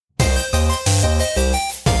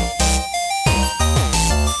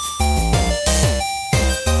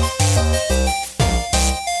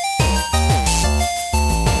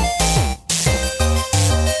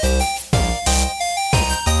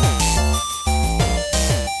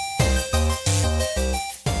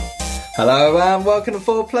Hello and welcome to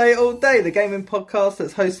 4P.A.D, the gaming podcast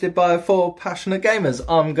that's hosted by 4 passionate gamers.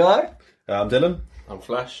 I'm Guy. I'm Dylan. I'm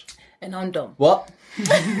Flash. And I'm Dom. What? What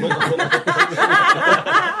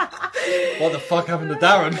the fuck happened to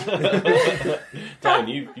Darren? Darren,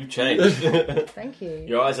 you changed. Thank you.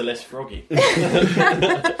 Your eyes are less froggy.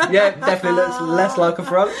 Yeah, definitely looks less like a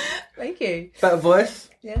frog. Thank you. Better voice.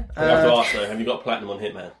 Yeah. I have to ask though, have you got platinum on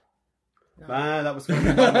Hitman? Man, that was Is he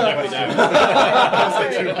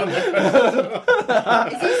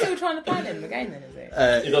still trying to platinum the game then, is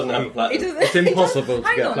it? He doesn't have a platinum. It's impossible to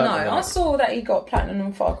Hang get on, platinum. no. I saw that he got platinum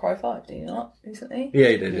on Far Cry 5, did he not, recently? Yeah,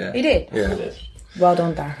 he did, yeah. He did? Yeah. It is. Well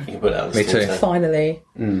done, Darren. You can put it out on Me Steam, too. so. Finally.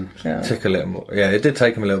 Yeah. Took a little more. Yeah, it did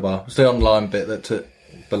take him a little while. It's the online bit that took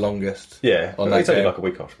the longest. Yeah, On it that took game. like a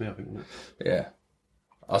week off me, I think. Wasn't it? Yeah.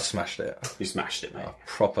 I smashed it. You smashed it, mate.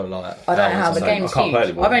 Proper like. I don't know how hours the and game's I can't huge. play it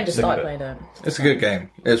anymore. I've only just Look at started it. playing it. It's a good game.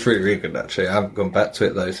 It's really, really good actually. I haven't gone back to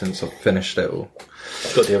it though since I've finished it all.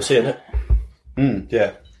 It's got DLC in it.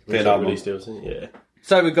 Yeah. Vietnam Release DLC, yeah.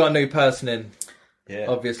 So we've got a new person in, Yeah.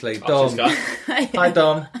 obviously. Oh, Dom. this guy. Hi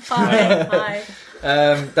Dom. Hi.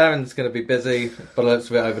 Darren's going to be busy, but let's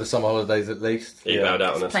be over the summer holidays at least. He bowed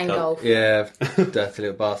out on us. Playing cunt. golf. Yeah, dirty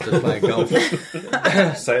little bastard playing golf.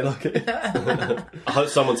 Say it like it. I hope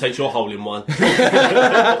someone takes your hole in one. And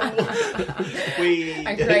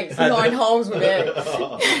creates 9 holes with it.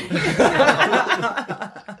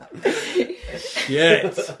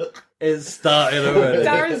 Yeah, it's started already.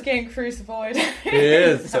 Darren's getting crucified. He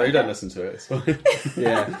is. So you don't listen to it. It's fine.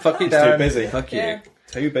 Yeah, fuck you, He's Darren. too busy. Fuck you. Yeah.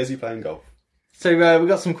 Too busy playing golf. So we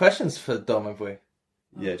got some questions for Dom, have we? Yeah,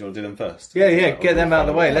 do you want to do them first? Yeah, get them out of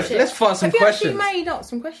the way. Let's find some Have you questions. actually made up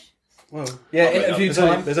some questions? Well, Yeah, interview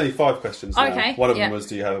time. there's only 5 questions now. Okay, One of yeah. them was,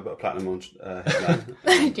 do you have a platinum on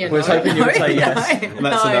Hitman? Yeah, Was hoping you would say yes. And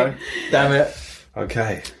that's a no. Damn it.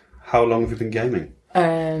 Okay. How long have you been gaming?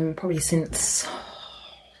 Probably since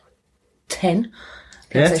 10.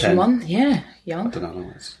 Yeah, PlayStation 10. 1. Yeah, I young. don't know how long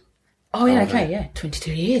it is. Oh, yeah, Oh, okay, okay. yeah.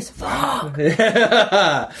 22 years. Fuck.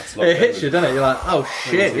 It hits you, doesn't it? You're like, oh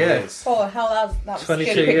shit, yeah. Oh, hell, that was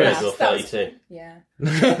 22 good quick years. maths. Or That was- 32. Yeah.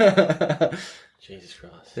 Jesus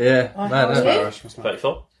Christ. Yeah, Oh, man, how that's old are you?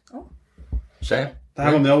 34? shame.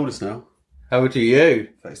 Damn, I'm the oldest now. How old are you?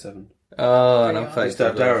 37. Oh, and I'm Pretty I used to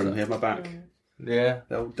have 32. Darren. He had my back. Yeah.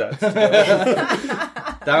 The old dad.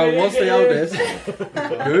 Darren was the oldest.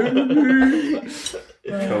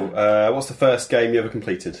 Cool. What's the first game you ever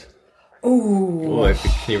completed? Ooh. Boy,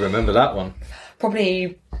 can you remember that one?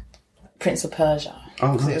 Probably Prince of Persia.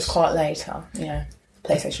 Oh, Because it nice. was quite later. Yeah.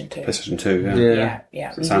 PlayStation 2. PlayStation 2, yeah.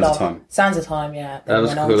 Yeah. We Sands of loved- Time. Sands of Time, yeah. That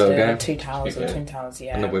was a cool little game. Two Towers or Yeah. Twin Towers,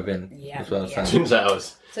 yeah. And the Within Yeah, as well. yeah. Sounds- Twin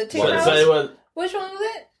Towers. So Two So Towers. they were... Which one was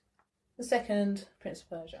it? The second Prince of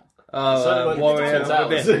Persia. So Oh, they were Warrior Twin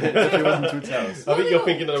Towers. Within. It wasn't 2 towers. I think you're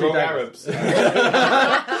thinking of the wrong daggers.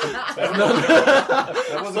 Arabs.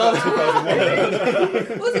 That wasn't about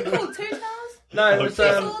 2001. What was it called? Two Towers? No, it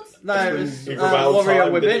was You go out Warrior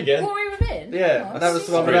time, did it Within. again. Warrior Within? Yeah, Oh, and that was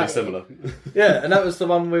the one with Really that. similar. Yeah, and that was the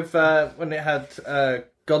one with when it had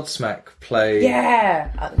Godsmack play.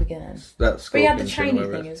 Yeah, at the beginning. That But you had the Scorpion trainee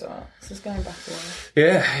whatever thing it is. as well. So it's going back a while.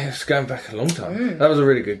 Yeah, it's going back a long time. That was a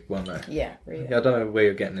really good one though. Yeah, really. Yeah, I don't know where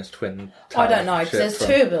you're getting this twin. I don't know, because shit there's from.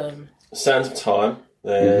 2 of them. Sands of Time.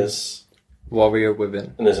 There's... Warrior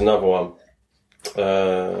Within. And there's another one.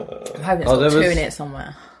 I'm hoping it's Oh, got there 2 was- in it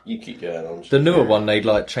somewhere. You keep going on. The newer one, they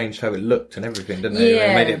like changed how it looked and everything, didn't they? They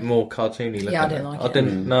Yeah. made it more cartoony looking. Yeah, I didn't like I it.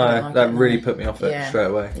 didn't. No, I didn't like that it, really no. put me off it Yeah. straight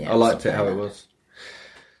away. Yeah, I liked stop it how it playing was.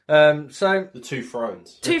 So The Two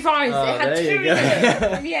Thrones. 2 thrones. Oh, It had there 2 you in go. it.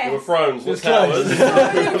 There Yeah. were thrones, not It's close.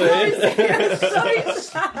 towers.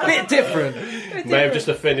 a bit different. May have just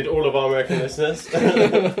offended all of our American listeners.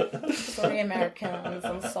 Sorry, Americans.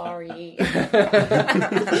 I'm sorry.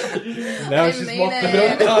 Now I she's mean walking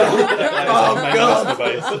it. Oh god,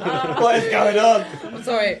 what is going on? I'm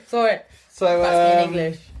sorry. Sorry. So That's in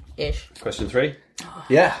English-ish. Question 3.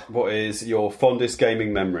 yeah, What is your fondest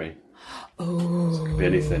gaming memory? Oh. Could be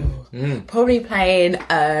anything. Probably playing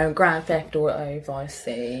Grand Theft Auto Vice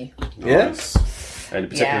City. Yeah? Nice. Any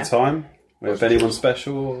particular Yeah. time? With anyone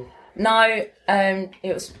special? No, it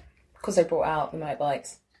was because they brought out the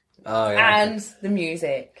motorbikes oh yeah, and the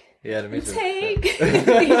music. yeah, the music. Take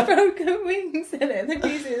these broken wings in it. The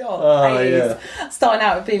music is Oh, on. 80s. Starting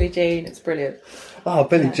out with Billie Jean, it's brilliant. Oh,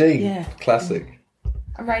 Billie Jean, Yeah. classic.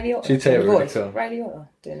 And Ray Liotta She'd doing take the really voice. cool. Ray Liotta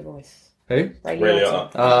doing the voice. Who? Ray Ray Liotta.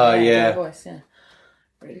 Liotta. Oh, doing yeah. the voice, yeah.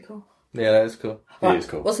 Really cool. Yeah, that is cool. It is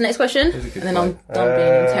cool. What's the next question? It's a good And then I'm done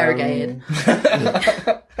being interrogated.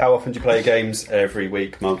 How often do you play games? Every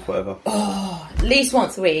week, month, whatever? At least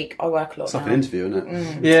once a week. I work a lot It's like now. an interview, isn't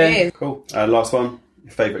it? It Yeah. is. Cool. Last one.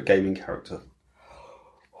 Your favourite gaming character?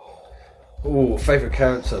 Oh, favourite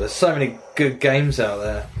character. There's so many good games out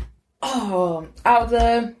there. Oh, out of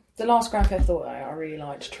the last Grand Theft Auto, I really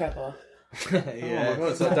liked Trevor. Yeah. Oh my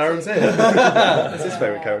god, so Darren's here. That's his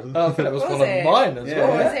favourite character. Oh, I think that was Was one it? of mine as Yeah.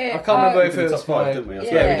 well. Was it? I can't remember if We it did was top five, my... didn't we?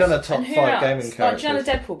 Yeah, we've done a top And who 5 else? gaming Like, do you know characters.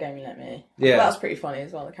 the Deadpool game you let me? Yeah. That was pretty funny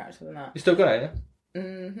as well, the character in that. You still got it, yeah?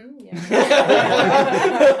 Yeah.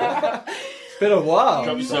 It's been a while.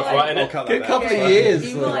 Drop yourself right in I'll it. cut Good that couple back. of years.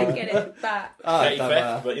 You might get it back. Ah, it Petty don't theft,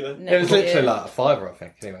 matter. but you know. It was literally Yeah. like a £5, I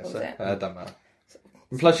think, anyway, Was so it? it don't matter.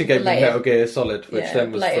 And plus you gave me Belated. Metal Gear Solid, which Yeah,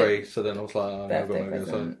 then was belated. free, so then I was like, oh, I've got Birthday Metal Gear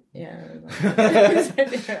Solid. present. Yeah.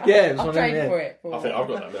 Yeah, it was I'll one trade of them, for it. I think I've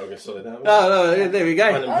got that Metal Gear Solid now. Oh, no, there we go.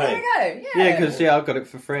 Random Oh, there pain. we go. Yeah. Yeah, because I got it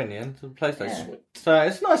for free in the end, on PlayStation. Yeah. So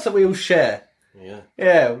it's nice that we all share. Yeah.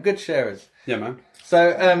 Yeah, we're good sharers. Yeah, man.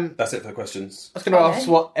 So, That's it for the questions. I was going to Okay. ask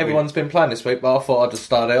what everyone's been playing this week, but I thought I'd just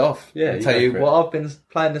start it off. Yeah, and you tell go you for it. what I've been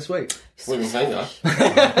playing this week. What have you been playing, guys?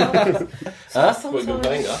 Huh? What have you been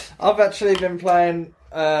playing, guys? I've actually been playing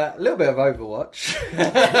a little bit of Overwatch.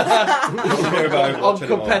 I'm I'm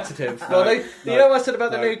competitive. Well, you know what I said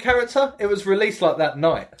about the No. new character? It was released like that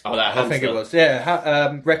night. Oh, that I think it was.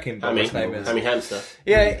 Yeah, Wrecking Ball, his name is. Hammy Hamster.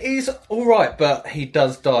 Yeah, he's alright, but he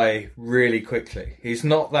does die really quickly. He's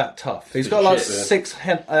not that tough. He's got like Shit, yeah.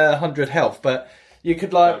 600 health, but you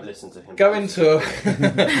could like Don't listen to him. go into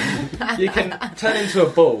you can turn into a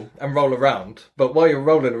ball and roll around, but while you're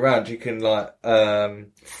rolling around you can like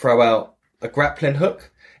throw out a grappling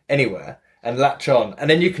hook anywhere and latch on, and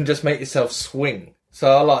then you can just make yourself swing.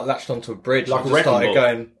 So I like latched onto a bridge Like and a just started wrecking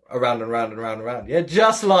ball. going around and round and round and round. Yeah,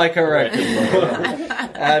 just like a wrecking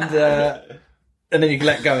ball. And then you can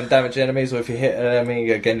let go and damage enemies, or if you hit an enemy,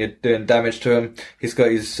 again, you're doing damage to him. He's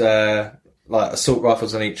got his, like, assault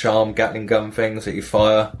rifles on each arm, Gatling gun things that you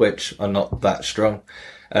fire, which are not that strong.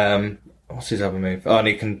 What's his other move? Oh, and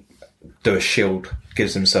he can do a shield,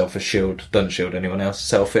 gives himself a shield, doesn't shield anyone else,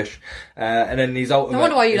 selfish. And then his ultimate... I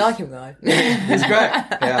wonder why you like him, though. He's great.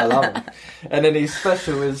 Yeah, I love him. And then his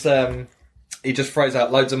special is, he just throws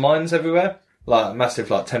out loads of mines everywhere. Like a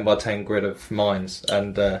massive, like 10 by 10 grid of mines,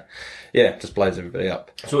 and yeah, just blows everybody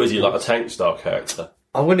up. So is he like a tank style character?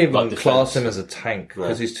 I wouldn't even Like class defense? him as a tank No.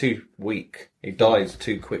 because he's too weak. He dies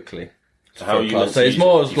too quickly. So how are you? So he's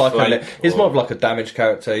more of like he's more of like. like a damage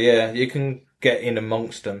character. Yeah, you can get in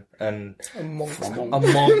amongst them and amongst.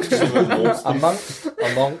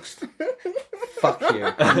 Fuck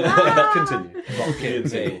you. Continue. Fucking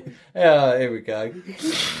me. Yeah, here we go.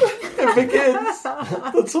 It begins.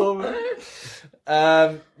 The torment.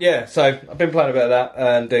 Yeah, so I've been playing a bit of that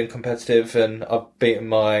and doing competitive, and I've beaten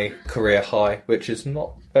my career high, which is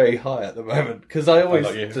not very high at the moment because I always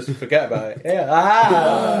Like you. just forget about it.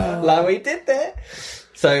 Yeah, like we did there.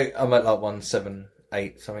 So I'm at like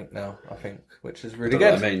 178 something now, I think, which is really Don't know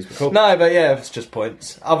good. what that means, but cool. No, but yeah, it's just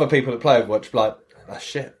points. Other people that play Overwatch be like, ah,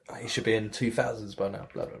 shit, he should be in 2000s by now.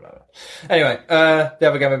 Blah blah blah. Anyway, the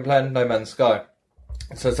other game I'm playing, No Man's Sky.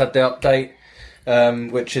 So it's had the update,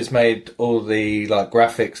 which has made all the like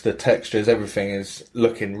graphics, the textures, everything is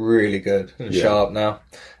looking really good and Yeah. sharp now.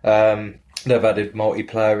 They've added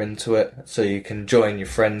multiplayer into it, so you can join your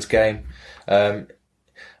friend's game. I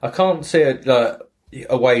can't see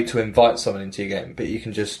a way to invite someone into your game, but you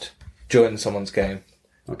can just join someone's game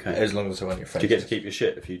Okay. as long as they're one of your Do friends. you get to keep your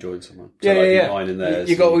shit if you join someone? Yeah, like, yeah. You mine in theirs.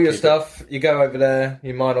 You got and all your keep it- stuff. You go over there.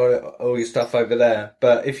 You mine all your stuff over there.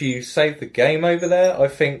 But if you save the game over there, I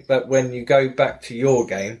think that when you go back to your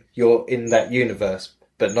game, you're in that universe,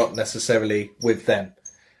 but not necessarily with them.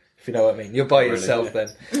 If you know what I mean, you're by Really, yourself yeah.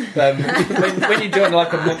 then. When you join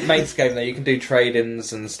like a mates game, there you can do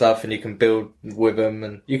trade-ins and stuff, and you can build with them,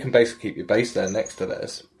 and you can basically keep your base there next to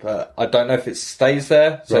theirs. But I don't know if it stays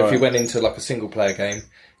there. So if Right. you went into like a single-player game,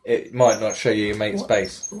 it might not show you your mate's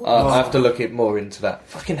base. I have to look it more into that.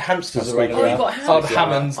 Fucking hamsters That's are running weird. Oh, you around. got Oh, hamsters.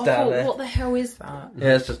 Hammond's I down thought, there. what the hell is that?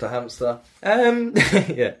 Yeah, it's just a hamster.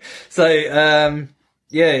 Yeah. So,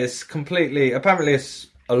 yeah, it's completely... Apparently it's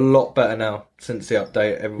a lot better now since the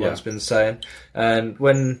update, everyone's been saying. And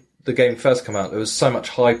when the game first came out, there was so much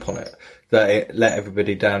hype on it that it let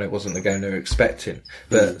everybody down. It wasn't the game they were expecting.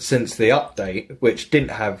 But since the update, which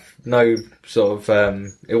didn't have no sort of...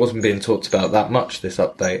 it wasn't being talked about that much, this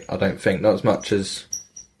update, I don't think. Not as much as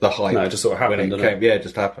the hype. No, it just sort of happened, when it didn't came. Yeah, it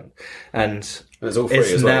just happened. And... And it's all free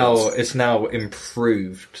It's as well. now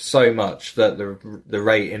improved so much that the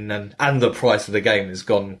rating and the price of the game has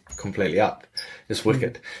gone completely up. It's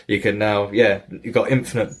wicked. You can now, you've got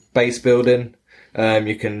infinite base building.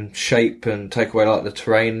 You can shape and take away like the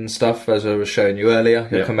terrain and stuff, as I was showing you earlier.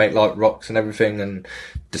 You Yeah. can make like rocks and everything and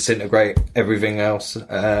disintegrate everything else.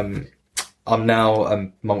 I'm now a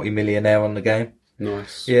multi-millionaire on the game.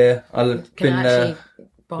 Nice. Yeah, I've Can been. I actually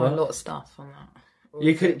buy what? a lot of stuff on that? Or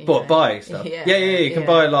You is could it, buy stuff. Yeah, You can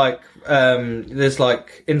buy like there's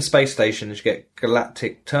like in space stations you get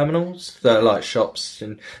galactic terminals that are like shops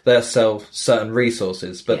and they sell certain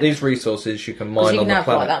resources. But these resources you can mine you on can the have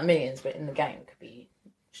planet. like that millions, but in the game it could be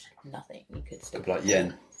nothing. You could still Could be like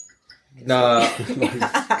yen. No,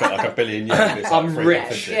 Got like a billion yen. It's I'm like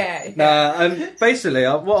rich. Yeah. Basically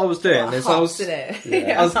what I was doing is I was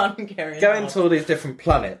I was going to all these different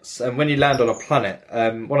planets, and when you land on a planet,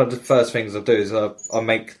 one of the first things I do is I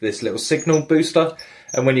make this little signal booster,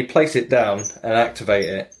 and when you place it down and activate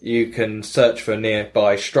it, you can search for a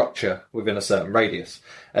nearby structure within a certain radius.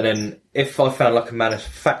 And then if I found like a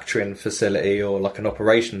manufacturing facility or like an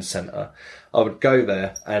operations centre, I would go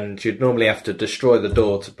there, and you'd normally have to destroy the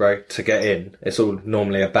door to get in. It's all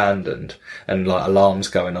normally abandoned and like alarms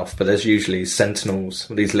going off, but there's usually sentinels,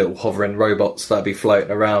 these little hovering robots that'd be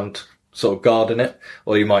floating around sort of guarding it,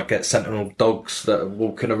 or you might get sentinel dogs that are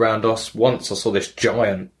walking around us. Once I saw this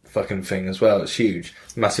giant fucking thing as well. It's huge,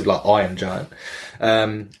 massive like iron giant.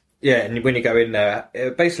 And when you go in there,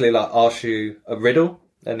 it basically like asks you a riddle,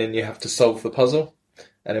 and then you have to solve the puzzle.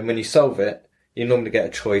 And then when you solve it, you normally get a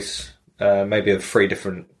choice. Maybe of 3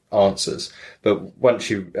 different answers, but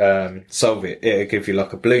once you solve it, it'll give you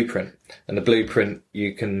like a blueprint, and the blueprint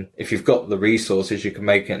you can, if you've got the resources, you can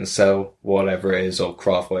make it and sell whatever it is or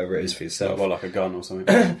craft whatever it is for yourself. Well, like a gun or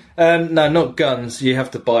something. No, not guns. You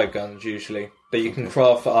have to buy guns usually, but you can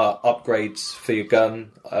craft upgrades for your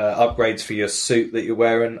gun, upgrades for your suit that you're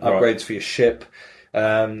wearing, upgrades for your ship.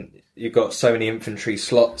 You've got so many infantry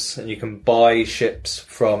slots, and you can buy ships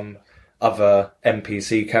from other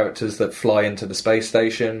NPC characters that fly into the space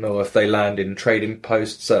station, or if they land in trading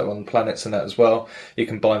posts on planets and that as well, you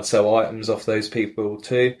can buy and sell items off those people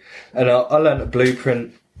too. And I learned a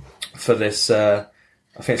blueprint for this, I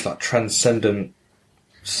think it's like Transcendent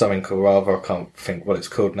something or rather, I can't think what it's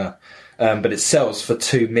called now. But it sells for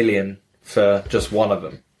 2 million for just one of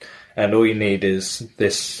them. And all you need is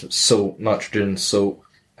this salt, nitrogen salt,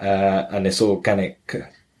 and this organic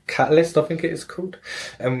catalyst, I think it is called.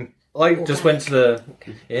 I just went to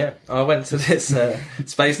this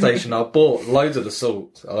space station. I bought loads of the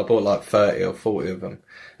salt. I bought like 30 or 40 of them.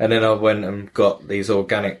 And then I went and got these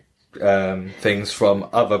organic things from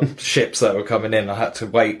other ships that were coming in. I had to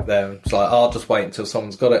wait there. It's like, I'll just wait until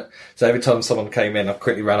someone's got it. So every time someone came in, I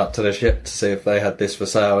quickly ran up to the ship to see if they had this for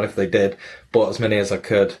sale. And if they did, bought as many as I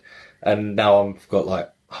could. And now I've got like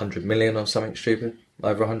 100 million or something stupid.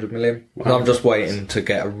 Over 100 million. Wow. And I'm just waiting to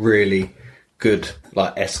get a really good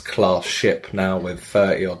like S-class ship now with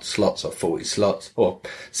 30 odd slots or 40 slots, or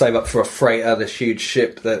save up for a freighter, this huge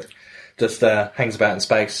ship that just hangs about in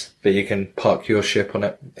space, but you can park your ship on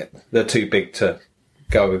it. They're too big to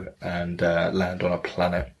go and land on a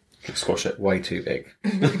planet. Squash it. Way too big.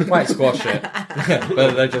 Might squash it.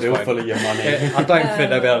 But they're just full of your money. I don't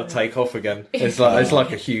think they'll be able to take off again. It's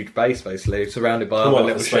like a huge base basically, surrounded by other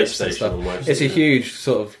little ships and stuff. It's a huge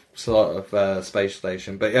sort of space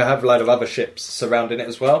station, but you have a load of other ships surrounding it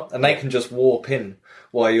as well, and they can just warp in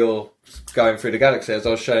while you're going through the galaxy. As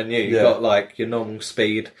I was showing you, you've got like your normal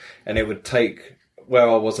speed, and it would take, where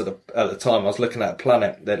I was at the time, I was looking at a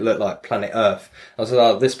planet that looked like planet Earth. I was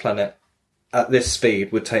like, this planet at this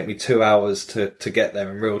speed would take me 2 hours to get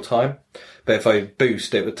there in real time. But if I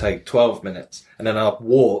boost, it would take 12 minutes. And then I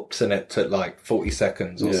warped and it took like 40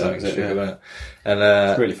 seconds or something. And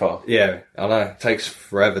it's really far. Yeah, I know. It takes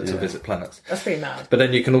forever to visit planets. That's pretty mad. But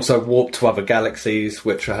then you can also warp to other galaxies,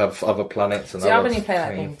 which have other planets. And I've only played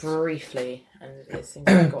that game briefly. And it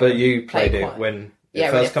seems but you played it when it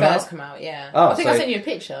first came out? I think I sent you a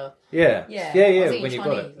picture. Yeah, when you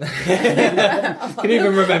got it. Can you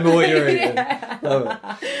even remember what you were eating?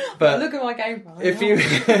 But look at my game. If you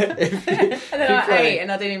and then I ate and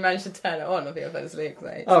I didn't even manage to turn it on. I think I fell asleep.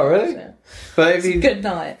 Oh, really? Yeah. But if you good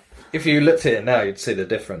night. If you looked at it now, you'd see the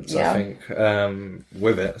difference, I think,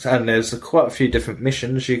 with it. And there's quite a few different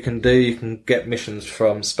missions you can do. You can get missions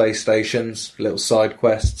from space stations, little side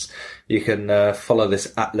quests. You can follow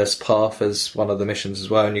this Atlas path as one of the missions as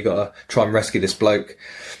well. And you've got to try and rescue this bloke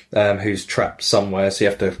who's trapped somewhere. So you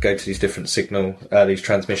have to go to these different these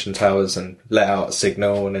transmission towers and let out a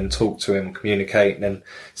signal and then talk to him, communicate. And then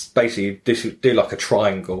basically do like a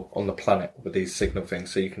triangle on the planet with these signal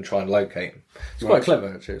things so you can try and locate him. It's quite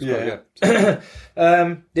clever, actually. It's quite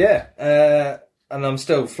good. And I'm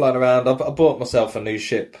still flying around. I bought myself a new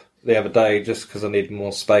ship the other day just because I needed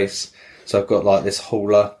more space. So I've got like this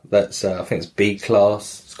hauler that's, I think it's B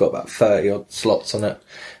class. It's got about 30 odd slots on it.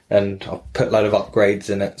 And I've put a load of upgrades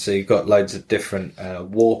in it. So you've got loads of different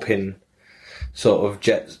warping sort of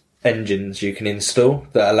jet engines you can install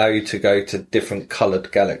that allow you to go to different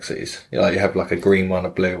coloured galaxies. You have like a green one, a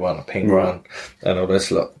blue one, a pink one, and all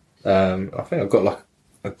this lot. I think I've got like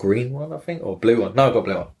a green one, or blue one. No, I've got a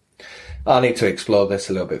blue one. I need to explore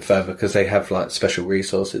this a little bit further because they have like special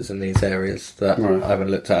resources in these areas that I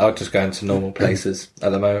haven't looked at. I'll just go into normal places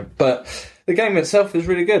at the moment. But the game itself is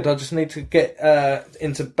really good. I just need to get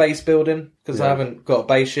into base building because I haven't got a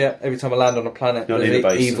base yet. Every time I land on a planet,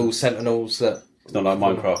 there's evil sentinels that... It's not like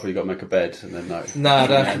Minecraft where you got to make a bed and then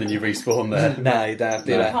and then you respawn there. No, you don't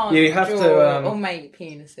do that. You have draw to or make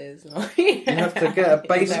penises. You have to get a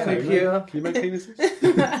base computer. Can you make penises?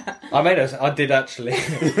 I did actually.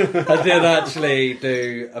 I did actually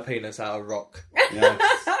do a penis out of rock.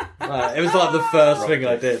 Yes. It was like the first thing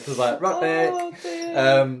I did. It was like rock dick.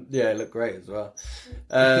 Dear. It looked great as well.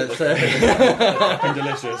 So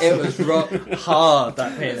Delicious. it was rock hard,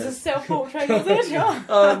 that It's a penis. self-portrait, was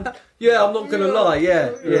it? Yeah, I'm not gonna lie. Yeah,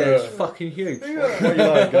 it's fucking huge. What you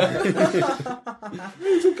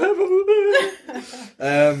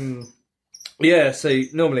like, So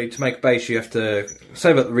normally to make a base, you have to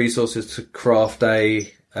save up the resources to craft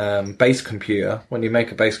a base computer. When you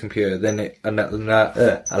make a base computer, then it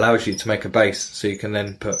allows you to make a base, so you can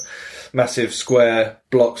then put massive square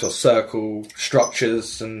blocks or circle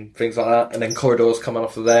structures and things like that, and then corridors coming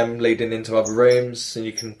off of them leading into other rooms, and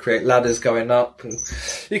you can create ladders going up, and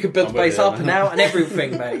you can build the base up and out and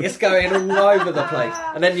everything, mate. It's going all over the place.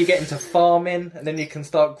 And then you get into farming, and then you can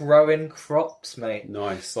start growing crops, mate.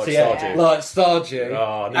 Nice, like Stardew. Like Stardew.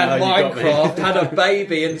 Oh, no, and you got me. Minecraft had a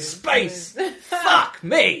baby in space. Fuck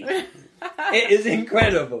me! It is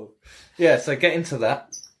incredible. Yeah, so get into that.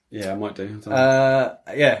 Yeah, I might do. And I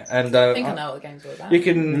think I know what the game's all about. you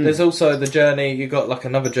can. There's also the journey. You got like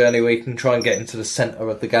another journey where you can try and get into the center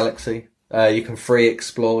of the galaxy. You can free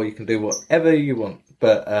explore. You can do whatever you want,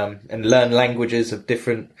 but and learn languages of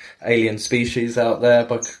different alien species out there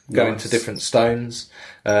by going to different stones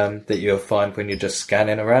that you'll find when you're just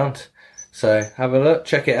scanning around. So have a look,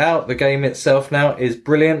 check it out. The game itself now is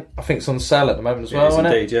brilliant. I think it's on sale at the moment as well, is isn't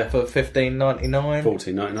indeed, it? yeah. For $15.99.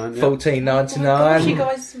 $14.99. Yeah. $14.99. You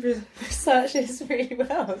guys research this really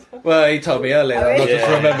well. Well, he told me earlier. I just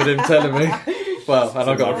remembered him telling me. Well, and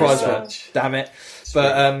I got a prize for it. research. Damn it!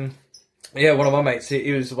 But one of my mates, he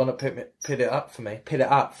was the one that put it up for me. For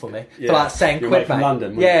like £7, Your mate. mate from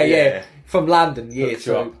London, wasn't Yeah, it? Yeah. from London. Yeah, Hooked you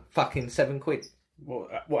so up. fucking £7.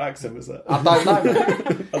 What accent was that? I don't know.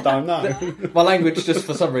 Mate. I don't know. My language just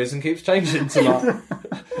for some reason keeps changing tonight.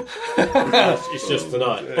 It's just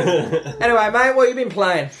tonight. Anyway, mate, what you been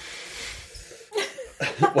playing?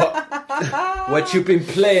 What you been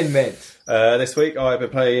playing, mate? This week I've been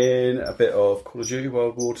playing a bit of Call of Duty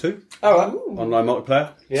World War II. All right. Online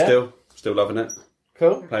multiplayer. Yeah. Still loving it.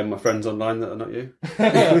 Cool. Playing with my friends online that are not you.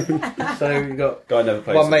 So you got Guy never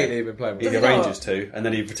plays one with mate that me. you've been playing He with. arranges to, and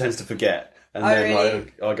then he pretends to forget. And Oh, then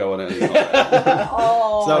really? I go on it and he's like,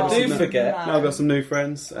 Oh, So I've got do some- forget. now I've got some new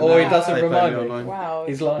friends. And Or he they doesn't play remind me. online. wow.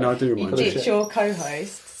 He's like, No, I do You remind you. ditch your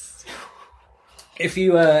co-hosts. if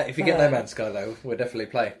you get No Man's Sky though, we'll definitely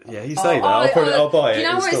play. Yeah, you say that. I'll buy it. Do you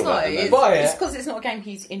know what it's install that, like? and then- Buy it. It's because it's not a game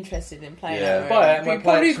he's interested in playing. Yeah. Buy it and we'll play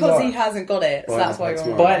Probably it because he tomorrow. hasn't got it, so Buy it that's and why play you're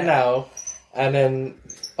it on. Buy it now, and then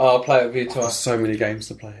I'll play it with you I've tomorrow. got so many games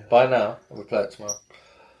to play. Buy it now, and we'll play it tomorrow.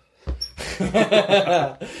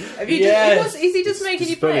 Have you Yes. is he just making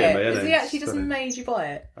you play brilliant, it? mate, Is isn't he it? actually It's just brilliant. made you buy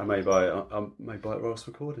it? I may buy it. I may buy it whilst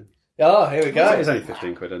recording. Oh, here we go. It's only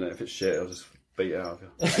 £15, isn't it? If it's shit, I'll just beat it out of you.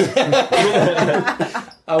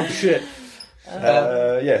 Oh shit. So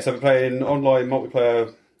I've been playing online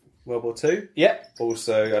multiplayer World War II. Yep.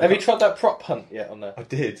 Also, Have you tried that prop hunt yet on there? I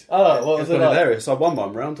did. Oh, what was it like? hilarious. I won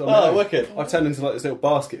one round. Oh, wicked. I turned into like this little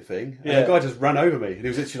basket thing, and Yeah. the guy just ran over me, and he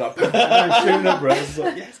was literally like shooting over it. I was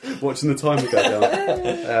like, yes, watching the timer go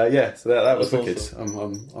down. So that was That's wicked.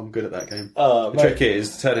 awesome. I'm good at that game. Oh, The mate. trick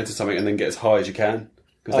is to turn into something and then get as high as you can,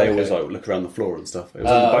 because they Okay. always like look around the floor and stuff. It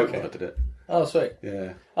was on the boat when I did it. Oh, sweet.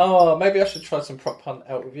 Yeah. Oh, maybe I should try some prop hunt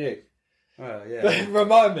out with you. Well, yeah.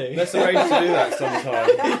 Remind me. Let's arrange to do that sometime.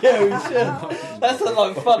 Yeah, we should. That sounds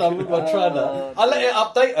like fun. I'm trying that. I let it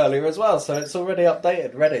update earlier as well, so it's already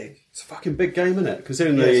updated, ready. It's a fucking big game, isn't it?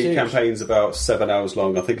 Considering Yeah, it's the huge. campaign's about 7 hours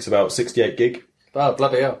long, I think it's about 68 gig. Oh,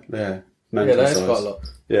 bloody hell. Yeah. Yeah, Mental that is size. quite a lot.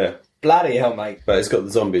 Yeah. Bloody hell, mate. But it's got the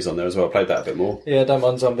zombies on there as well. I played that a bit more. Yeah, don't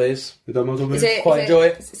mind zombies. You done more zombies? Quite enjoy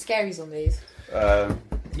it. Is it scary zombies?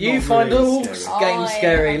 You Not find really all scary. games I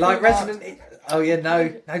scary, have like not. Resident. Oh yeah, no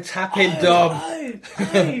tapping, Dom.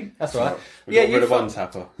 No. That's all right. We got rid of you one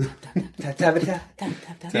tapper.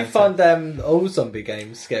 Do you find all zombie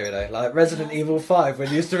games scary though? Like Resident Evil 5, when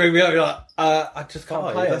you used to ring me up, you're like, I just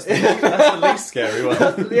can't play that's, it. that's the least scary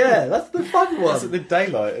one. Yeah, that's the fun one. That's the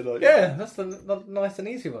daylight. Like, Yeah, that's the nice and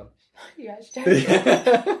easy one. You actually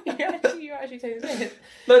you actually take this.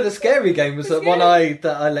 No, the scary game was that one that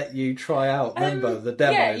I let you try out. Remember the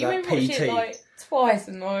demo, Yeah, you that watched PT. it like twice,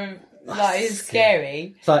 and like it's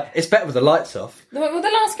scary. It's like it's better with the lights off. Well, the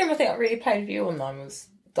last game I think I really played with you online was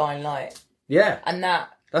Dying Light, Yeah, and that's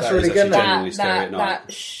that really is good. actually Now. genuinely scary at night.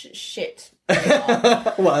 That shit.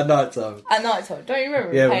 What at night time? At night time, don't you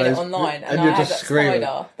remember Yeah, we played when it those- online, and and you're I had just that screaming.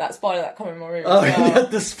 spider that come in my room. Oh, as you well.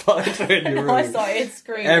 had the spider in your And I room. started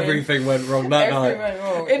screaming. Everything went wrong that Everything night. went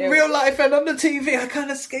wrong. In It real life and on the TV, I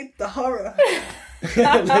can't escape the horror.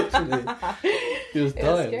 Literally, he was It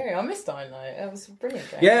was dying. scary. I missed Dying Light. It was a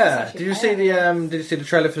brilliant game. Yeah. It's Did you actually see the Did you see the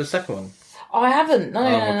trailer for the second one? I haven't. No, Oh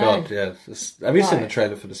no, my no. god! Yeah. Have you seen No. the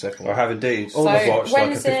trailer for the second I one? have indeed. So I've watched like a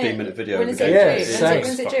when's it- 15-minute video when of is the it game. due? It's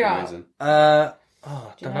When's it fucking due out? amazing. I Do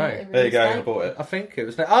don't you know know. it There you go, release I date? bought it. I think it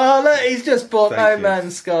was. Oh look, he's just bought Thank No you.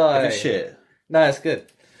 Man's Sky. Is it shit? No, it's good.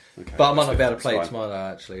 Okay, But I might that's not be able to fine. play it It's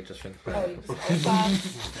tomorrow. Actually, just think. Oh,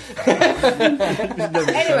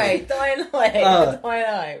 anyway, Dying Light. Dying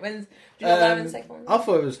Light. When's do you know that in the second one? I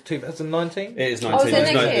thought it was 2019. It is Oh, 19. so There's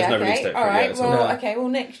next no, year, there's no okay. release date for All it right, yet. well, No. okay, well,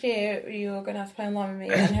 next year you're going to have to play online with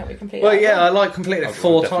me and help me complete Well, that. yeah, I like completed it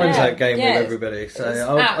 4 times Yeah, that game yeah, with everybody, so It's I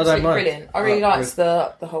don't absolutely mind. brilliant. I really liked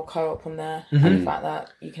the whole co-op on there, and the fact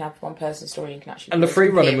that you can have one person story, you can actually And the free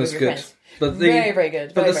complete running it was with your good. friends. But Very, very good.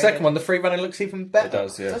 But Very, the very second good. one, the free running looks even better. It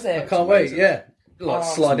does, yeah. Does I it? can't wait. amazing. Yeah, like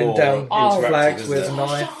Oh, sliding more down interactive, flags isn't with it? a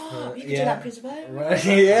knife. You can do that, Prince of Wales.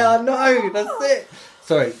 Yeah, I know. That's it.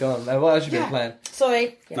 Sorry, go on. What else have you been playing?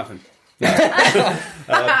 Sorry. Yeah. Nothing.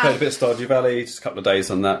 Played a bit of Stardew Valley, just a couple of days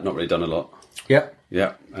on that, not really done a lot. Yep.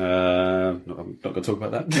 Yeah, I'm not going to talk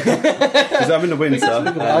about that. Because I'm in the winter, and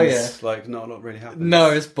it's like not a lot really happening.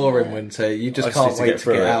 No, it's boring winter. You just I just can't need to wait get to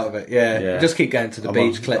through get it. out of it. Yeah. Yeah. You just keep going to the I'm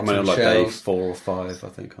beach, on, collecting I'm on like day shells. 4 or 5, I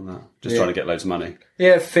think, on that. Just Yeah. trying to get loads of money.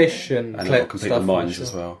 Yeah, fish and And I'll collect complete stuff. the mines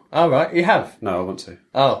as well. Oh, right. You have? No, I want to.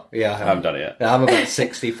 Oh, yeah, I I have. haven't done it yet. Yeah, I'm about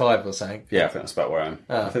 65 or something. Yeah, I think that's about where I am.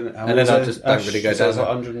 Oh. I think, And then I just don't really go down like there.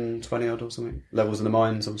 120 odd or something. Levels in the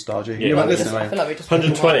mines on Stardew. Yeah, You might I listen I to feel like we just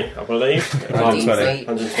 120, I believe. 120.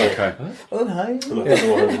 120. Okay. Oh, hi. I'm looking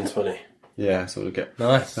for 120. Yeah, so we'll get.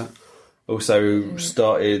 Nice. Also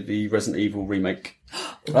started the Resident Evil remake,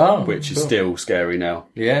 Oh, which is cool. still scary now.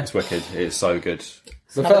 Yeah. It's wicked. It's so good.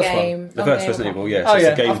 The Another first game. one. The first Resident Evil, yeah. Oh, it's yeah,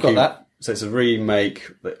 a GameCube. I've got that. So it's a remake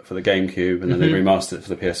for the GameCube, and then they remastered it for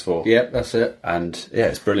the PS4. Yep, that's it. And yeah,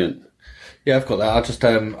 it's brilliant. Yeah, I've got that. I just,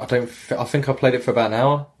 I think I played it for about an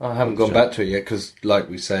hour. I haven't gone back to it yet because, like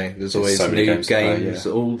we say, there's always so many new games to play, games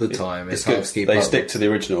yeah. all the time. It's good. hard to keep They up stick with. to the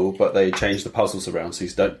original, but they change the puzzles around, so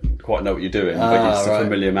you don't quite know what you're doing. But it's right. a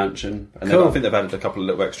familiar mansion, and Cool. then I think they've added a couple of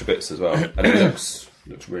little extra bits as well, and it looks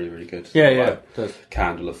really, really good. Yeah, Like yeah. It does.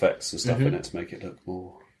 candle effects and stuff in it to make it look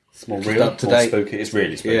more Just real, up to more date. spooky. It's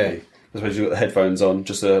really spooky. Yeah. I suppose you've got the headphones on,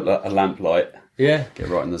 just a lamp light, Yeah. get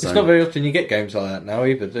right in the It's zone. not very often you get games like that now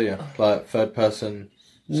either, do you? Like third person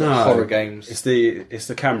horror games. It's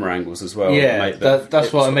the camera angles as well. Yeah, that make that,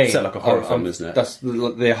 that's what I mean. Set like a horror film, isn't it? That's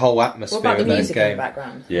the whole atmosphere What about the of that music in the game.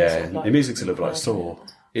 background? Yeah, Sort of like- the music's a little like Saw.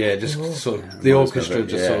 Yeah, just sort of the reminds me of orchestra it,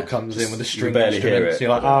 just yeah. sort of comes in Just- with the you string barely hear instruments. it. You're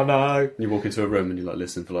like, oh no. You walk into a room and you like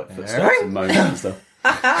listen for like footsteps and moans and stuff.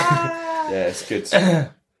 Yeah, it's good.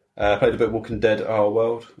 Played a bit of Walking Dead Our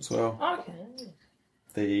World as well. Okay.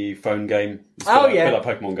 The phone game. It's Oh, a bit yeah. like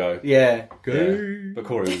Pokemon Go. Yeah. Yeah. But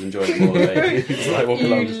Corey was enjoying it more than me. He's like walking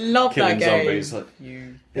You along just love killing that game. zombies. Like,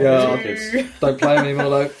 Yeah. kids. Don't play them anymore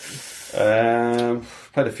though.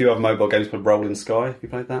 Played a few other mobile games called Rolling Sky. Have you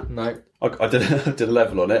played that? No. I did a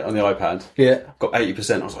level on it on the iPad. Yeah. Got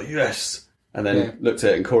 80%. I was like, yes. And then looked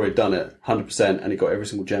at it and Corey had done it 100% and he got every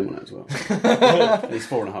single gem on it as well. And he's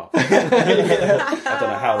 4.5. I don't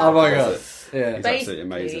know how. Oh my he does God. it. Yeah. He's absolutely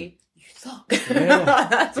amazing. You suck. It's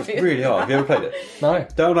really hard. Have you ever played it? No.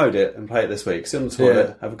 Download it and play it this week. Sit on the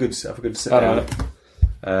toilet. Have a good sit down.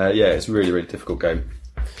 Yeah, it's a really, really difficult game.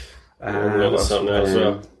 We're going to start now as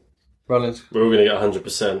well. Rollins. We're all going to get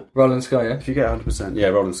 100%. Rollins Sky, yeah. If you get 100%, yeah,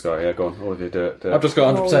 Rolling Sky, yeah, go on, all of you do it. I've just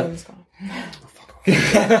got 100%.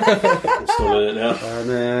 Installing it now. And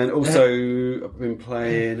then also, I've been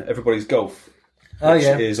playing Everybody's Golf. Oh, Which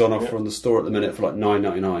yeah. is on offer on the store at the minute for like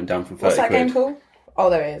 $9.99, down from 30 What's that quid. game called? Oh,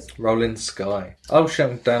 there it is. Rolling Sky. Oh shit,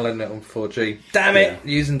 I'm downloading it on 4G. Damn it!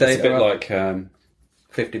 Yeah. Using It's data. a bit up. like,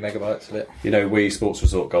 50 megabytes of it. Wii Sports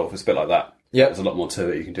Resort Golf. It's a bit like that. Yeah. There's a lot more to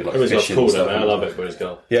it. You can do like Everybody's got fishing cool and though, stuff. man. I love everybody's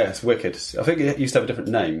golf. Yeah, it's wicked. I think it used to have a different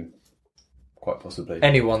name, quite possibly.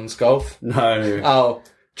 Anyone's golf. No. Oh,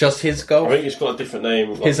 just his golf. I think it's got a different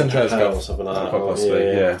name. Like His and hers Japan golf. or something like that. Quite possibly,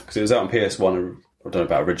 yeah. Because it was out on PS1. I don't know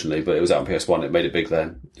about originally, but it was out on PS1. It made it big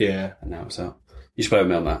then, Yeah. and now it's out. You should play with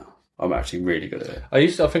me on that. I'm actually really good at it. I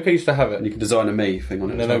think I used to have And it. you can design a me thing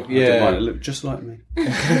on it. No, as no, well. I yeah. don't mind. It looked just like me,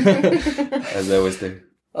 as they always do.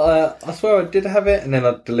 I swear I did have it, and then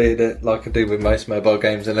I deleted it, like I do with most mobile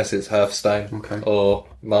games, unless it's Hearthstone Okay. or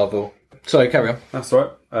Marvel. Sorry, carry on. That's all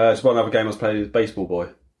right. Just one other game I was playing is Baseball Boy.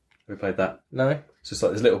 We played that. No, It's just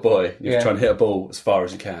like this little boy. You Yeah. try and hit a ball as far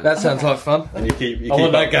as you can, that sounds like fun. and you keep I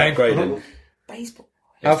want that game. upgrading. Baseball.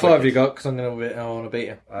 How far have you got? Because I want to beat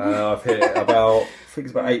you. I've hit about, I think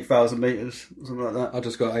it's about 8,000 metres, something like that. I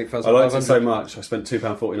just got 8,500. I liked it so much. I spent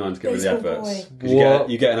 £2.49 to get rid of the Baseball adverts. Boy. 'Cause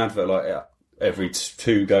you get an advert like every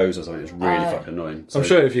 2 goes or something. It's really fucking annoying. So, I'm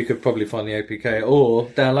sure if you could probably find the APK or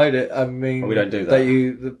download it. I mean, Well, we don't do that.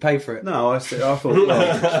 You pay for it. No, I thought.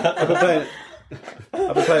 Well,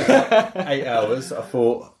 I've been playing for 8 hours. I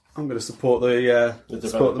thought I'm going to support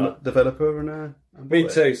the developer and. Me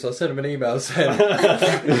too. So I sent him an email saying,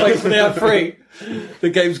 "Thanks for the ad free. The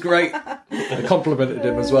game's great." I complimented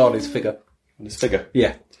him as well on his figure. This figure.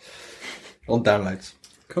 Yeah, on downloads.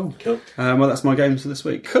 Cool. Cool. Well, that's my games for this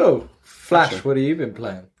week. Cool. Flash, Gotcha. what have you been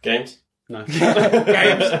playing? Games? No. Games.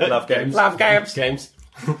 Love games. Love games. Games.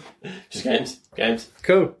 Just games. Games.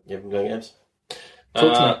 Cool. You haven't playing games?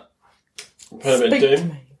 Talk to Playing a bit Speak of to Doom.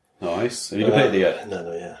 me. Nice. Have you completed it yet?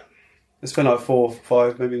 No, yeah. It's been like 4,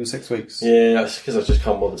 5, maybe even 6 weeks. Yeah, that's because I just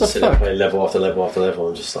can't bother to The sit there and fuck? play level after level after level.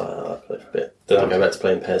 I'm just like, I play for a bit. Then I go back to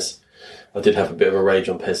playing PES. I did have a bit of a rage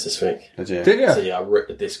on PES this week. Did you? Did So you? yeah, I ripped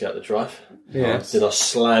the disc out the drive. Yeah. Then I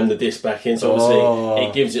slammed the disc back in. So obviously Oh.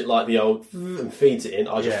 it gives it like the old and feeds it in.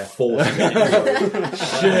 I Yeah. just forced it in.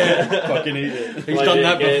 Fucking eat it. He's Played done it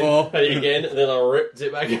that again, before. Played it again, and then I ripped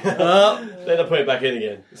it back out. Then I put it back in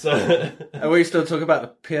again. So Are we still talking about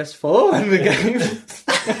the PS4 and the game?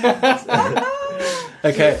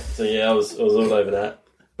 Okay. So yeah, I was all over that.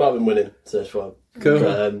 But I've been winning, so it's fine. Cool.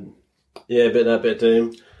 But, yeah, a bit of that, bit of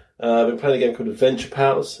Doom. I've been playing a game called Adventure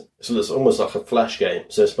Pals. So it's almost like a Flash game.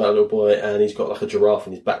 So it's about a little boy and he's got like a giraffe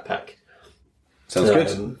in his backpack. Sounds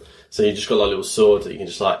good. So you just got like little swords that you can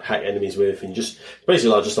just like hack enemies with, and you just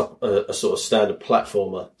basically like just a sort of standard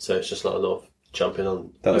platformer. So it's just like a lot of jumping on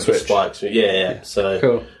Down the over switch. spikes. Yeah. So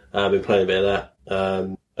Cool. I've been playing a bit of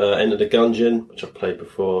that. Enter the Gungeon, which I've played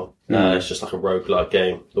before. It's just like a roguelike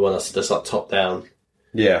game. The one that's like top down.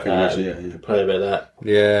 Yeah, I think actually, yeah. Been playing a bit of that.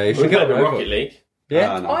 Yeah, you I've should been get playing a bit on of Rocket Rocket League. Yeah.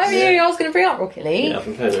 Ah, Oh nice. yeah, I was going to bring up Rocket League. Yeah, I've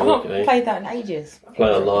been playing a bit I've of not Rocket League. played that in ages. I play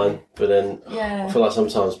online, but then Yeah. I feel like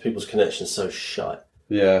sometimes people's connection's so shite.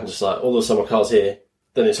 Yeah. I'm just like, all of a sudden my car's here,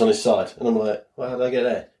 then it's on his side, and I'm like, well, how did I get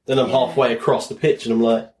there? Then I'm halfway across the pitch, and I'm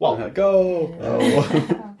like, well. Go!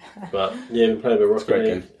 Oh. But yeah, I've been playing a bit of Rocket great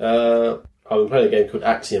League. I've been playing a game called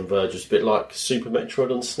Axiom Verge, which is a bit like Super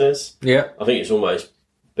Metroid on SNES. Yeah. I think it's almost a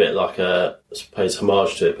bit like I suppose,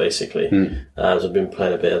 homage to it, basically. So I've been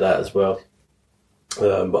playing a bit of that as well.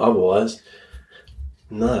 But otherwise,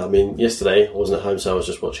 no, I mean, yesterday I wasn't at home, so I was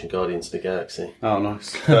just watching Guardians of the Galaxy Oh,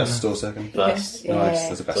 nice. First or second? first. Yeah. Nice.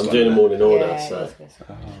 That's the best So I'm one, doing them isn't all in order, Yeah, so... it's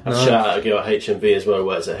good. And shout out a girl at HMV as well, who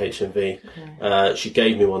works at HMV. She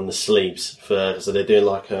gave me one of the sleeves so they're doing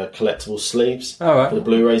like collectible sleeves All right. for the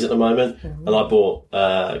Blu-rays at the moment. And I bought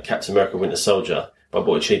Captain America Winter Soldier, but I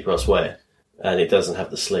bought it cheaper elsewhere. And it doesn't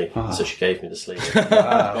have the sleeve, so she gave me the sleeve.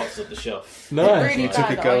 Box of the shelf. Nice. Really You took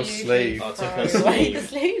bad a that girl's I usually sleeve. I took throw her away sleeve. the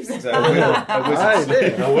sleeves. A wizard's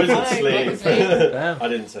sleeve. A wizard Oh, sleeve. wizard sleeve. I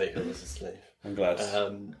didn't take her as a sleeve. I'm glad.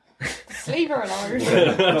 Leave her alone.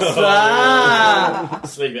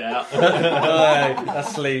 Sleeve it out. Aye,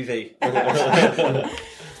 that's sleazy.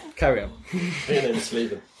 Carry on. Her name is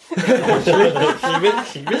Sleevin.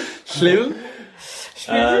 Sleazy?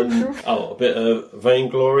 A bit of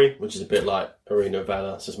Vainglory, which is a bit like Arena of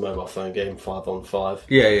Valor. It's just a mobile phone game, 5-on-5.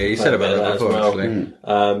 Yeah, you said about that as before, well.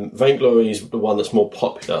 actually. Vainglory is the one that's more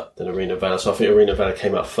popular than Arena of Valor. So I think Arena of Valor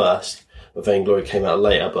came out first, but Vainglory came out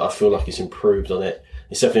later. But I feel like it's improved on it.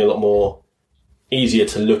 It's definitely a lot more easier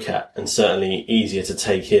to look at and certainly easier to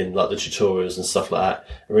take in, like the tutorials and stuff like that.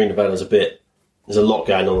 Arena of Valor is there's a lot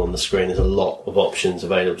going on the screen. There's a lot of options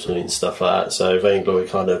available to me and stuff like that. So Vainglory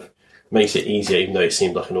kind of makes it easier, even though it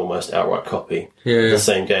seemed like an almost outright copy of the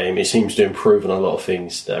same game. It seems to improve on a lot of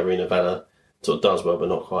things that Arena of Valor sort of does well, but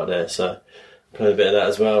not quite there. So playing a bit of that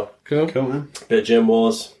as well. Cool. Cool, man. Bit of Gem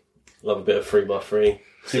Wars. Love a bit of 3x3.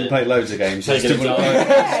 So you can play loads of games. You just Taking didn't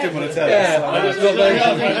a want to tell I us.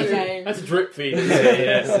 had to drip feed.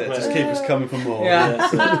 Just keep us coming for more.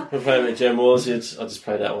 So we're playing with Gem Wars. I just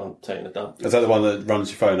play that one, taking a dump. Is that the one that runs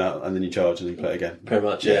your phone out and then you charge and you play it again? Pretty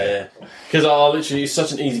much, yeah. Because I literally, it's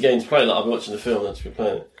such an easy game to play. Like I'll be watching the film and I'll just be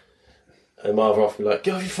playing it, and my other half will be like,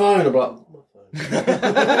 "Get off your phone!" I'm like,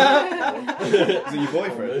 Is it your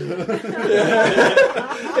boyfriend?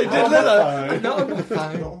 It did look like not on my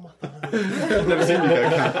phone. I've never seen you go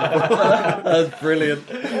camping. That's brilliant.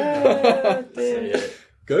 so, yeah,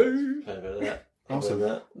 Go. play a bit of that. Awesome.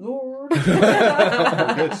 That. Lord. Good.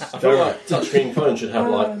 I feel like touchscreen phone should have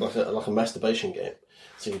like a masturbation game.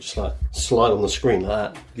 So you just like slide on the screen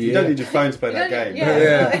like that. You don't need your phone to play that game.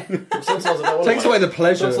 Yeah. Sometimes I don't want Takes away the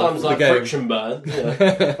pleasure. Sometimes of the like game. friction burn. Yeah.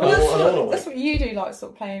 That's what you do, like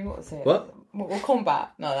sort of playing. What was it? What? Mortal Kombat.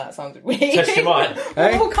 No, that sounds weird. Test your mind.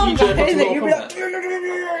 Hey? Mortal You do Kombat, isn't it? Mortal You'll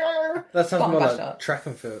be like. That sounds Button more bash like up. track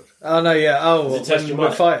and field. Oh no, yeah. Oh, Does it test when your we're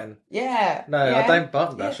mind? fighting. Yeah. No, yeah. I don't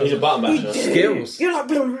button bash. He's a button basher. Skills. You're like.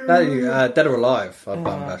 No, Dead or Alive. I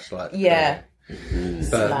button bash like. Yeah.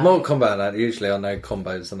 But Mortal Kombat, that usually I know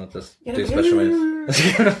combos and I just do special moves.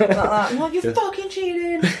 Like that. No, you're fucking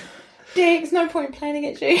cheating. Dick, there's no point in playing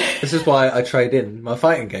against you. This is why I trade in my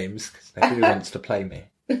fighting games because nobody wants to play me.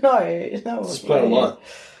 No. Just play online.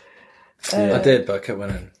 I did, but I kept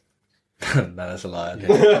winning. No, that's a lie.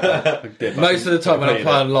 I did. Most of the time when I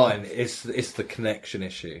play online, it's the connection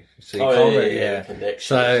issue. So you can't really, Connection.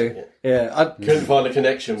 So I Couldn't find a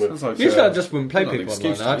connection with. Sounds like, usually I just wouldn't play not an people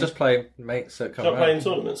excuse online. I to just play mates that come Start playing around.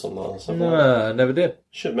 tournaments online. And stuff like that. No, I never did.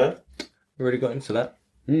 Should, man. Really got into that.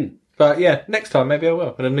 Mm. But yeah, next time maybe I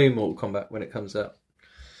will. With a new Mortal Kombat when it comes out.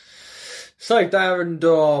 So Darren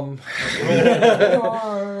Dom.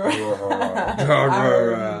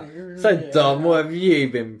 So Dom, what have you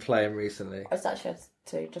been playing recently? I was actually had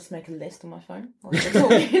to just make a list on my phone while I was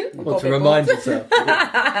talking. What, to remind yourself?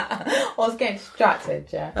 I was getting distracted,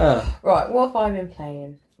 yeah. Oh. Right, what have I been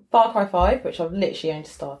playing? Far Cry 5, which I've literally only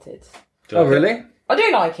started. Oh really? I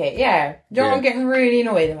do like it, yeah. Do you know what Yeah. I'm getting really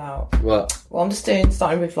annoyed about? What? Well, I'm just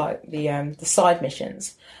starting with like the side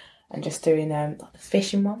missions and just doing like the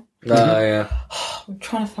fishing one. Oh yeah. I'm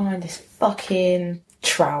trying to find this fucking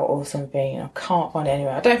trout or something and I can't find it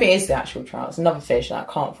anywhere. I don't think it is the actual trout. It's another fish that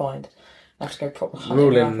I can't find. I have to go proper hunting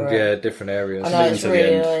We're all around in for it. different areas. I know, it's to the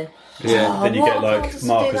really end. annoying. Yeah. Oh, Then you why get can't I like just do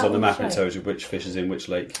markers that on the with map and it show? tells you which fish is in which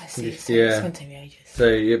lake. I see, it's Yeah. going to take me ages. So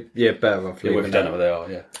you're better off Yeah, well, if leaving you don't know that. where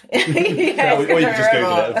they are, yeah. Yeah, Or you can just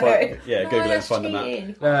Google it and forever. find, yeah, Google it and find the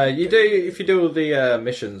map. You do if you do all the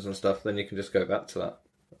missions and stuff, then you can just go back to that.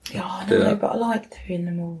 Yeah, I Do know, that. but I like doing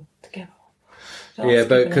them all together. Yeah,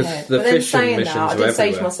 but 'cause the but then fishing saying missions that, I are did say to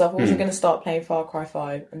everywhere. myself I wasn't going to start playing Far Cry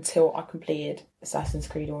 5 until I completed Assassin's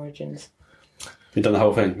Creed Origins. You've done the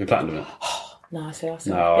whole thing, you platinumed it. No, I still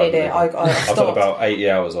No, completed it. I I've done stopped. about 80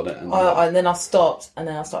 hours on it. And And then I stopped, and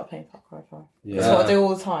then I started playing Far Cry 5. Yeah. That's what I do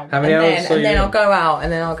all the time. How many and hours then, are and then you I'll in? go out,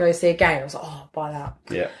 and then I'll go see a game. I was like, oh, buy that.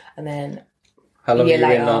 yeah. And then How long a year you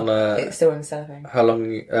later, in on? it's still in the cellophane. How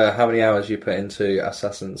long? How many hours you put into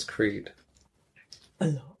Assassin's Creed? A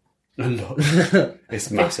lot. A lot.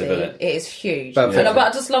 It's massive, isn't it? It is huge. About But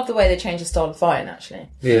I just love the way they changed the style of fighting, actually.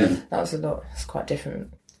 Yeah. That was a lot. It's quite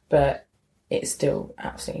different. But it's still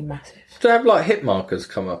absolutely massive. Do they have like hit markers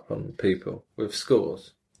come up on people with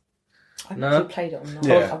scores? I've No. actually played it online.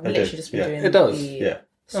 Yeah, I've they literally do. just been Yeah. doing It does. the Yeah.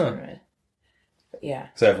 story. But yeah.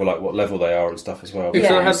 So they have like what level they are and stuff as well. Yeah.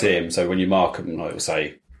 So I you had- see them. So when you mark them, like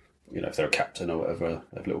say, you know, if they're a captain or whatever,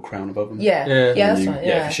 they have a little crown above them. Yeah. Yeah. Yeah, And that's you, right. if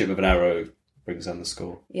Yeah. you shoot with an arrow, it brings down the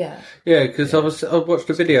score. Yeah. Yeah, because I watched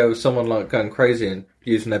a video of someone like going crazy and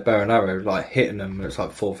using their bow and arrow, like hitting them. And it's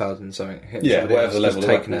like 4,000 something. Hitting Yeah, somebody whatever else, level just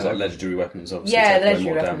of taking weapons, it like out. legendary weapons, obviously. Yeah, take the way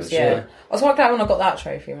legendary more weapons, damage. yeah. I was quite glad when I got that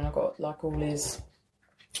trophy, when I got like all his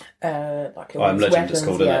like all I'm his Legend, weapons, it's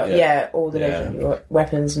called, isn't it? yeah, all the Yeah. legendary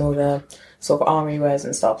weapons and all the sort of army wares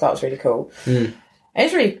and stuff. That was really cool. And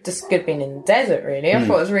it's really just good being in the desert, really. I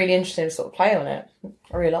thought it was really interesting to sort of play on it.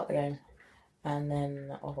 I really liked the game. And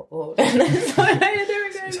then I got bored. And then so I made a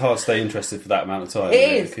different game. It's hard to stay interested for that amount of time. It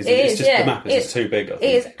isn't is, Because it it's is, just yeah. the map is just too big. I think.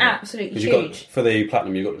 It is Yeah. absolutely 'Cause you've got, huge. for the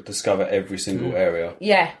platinum, you've got to discover every single area.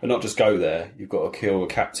 Yeah. But not just go there. You've got to kill a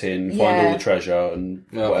captain, find Yeah. all the treasure, and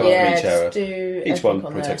whatever Yeah, for each area. just do Each one everything on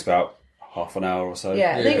probably there. takes about half an hour or so. Yeah,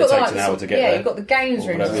 Yeah. then It you've got takes the, an hour to get yeah, there. you've got the games Or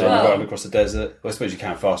rooms whatever. as You're well. going across the desert. Well, I suppose you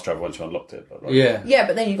can fast travel once you've unlocked it. But like, Yeah. Yeah,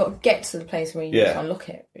 but then you've got to get to the place where you Yeah. can unlock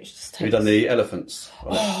it, which just takes... Have you done the elephants?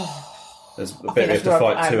 There's a I bit think where you have that's to where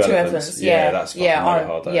fight I- two elephants. Yeah, that's fucking yeah, really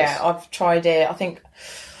hard. That yeah, is. I've tried it, I think,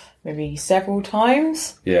 maybe several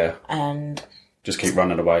times, Yeah. and just keep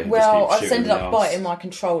running away. Well, I just just ended up biting my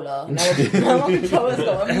controller. Now my controller's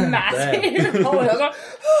got a massive hole. I was like,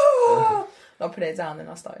 oh! I put it down, then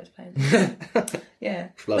I started playing. Yeah.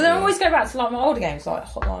 But then I always go back to like my older games, like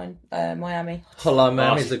Hotline Miami. Hotline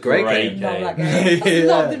Miami's a great game. I love that game. I just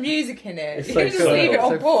love the music in it. You can just leave it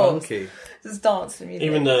on pause. Just dance to music.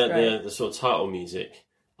 Even the sort of title music.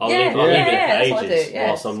 I'll leave it for ages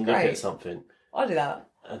whilst I'm looking at something. I do that.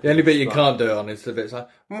 The only bit you can't do it on is the bit it's like.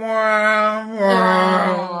 You're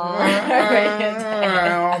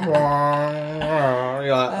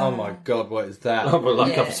like, oh my god, what is that?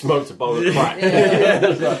 I've smoked a bowl of crack.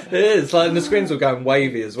 It is like, and the screens will go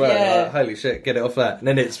wavy as well. Yeah. Like, holy shit, get it off that. And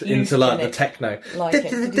then it's into like the techno. I'd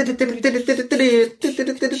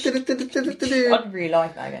really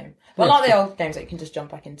like that game. But I like the old games that you can just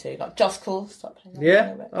jump back into, like Just Cause. Start playing that.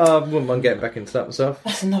 Yeah, I wouldn't mind getting back into that myself.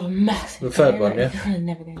 That's another massive. The third one, yeah. I'm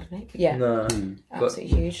never going to make. Yeah. No, absolutely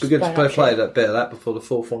huge. It'd be good to play that bit of that before the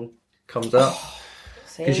fourth one comes out.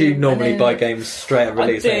 Because you normally buy games straight at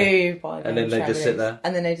release. I do buy games and then they just sit there.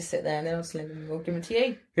 And then they just sit there, and then I'll sling them and we'll give them to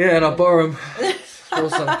you. Yeah, and I'll borrow them.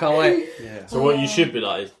 Awesome, can't wait. Yeah. So what you should be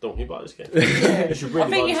like is, don't you buy this game? You should really I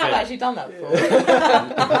think you have actually done that before.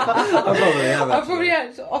 I probably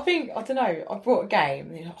have. I think, I don't know, I bought a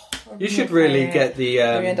game. And you should really get the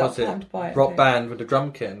Rock Band Band with the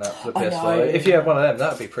drum kit and that for the PS4. If you have one of them,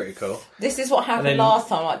 that would be pretty cool. This is what happened last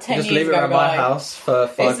time, like 10 years ago. Just leave it around my house for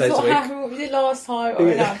 5 days a week. This is what happened, what we did last time.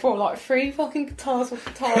 I bought like 3 fucking guitars with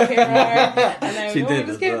Guitar Hero. And then she did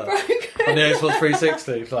just get broken. On the Xbox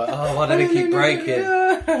 360, it's like, oh, why did it keep breaking?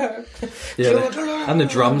 And the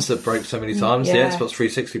drums that broke so many times. The Xbox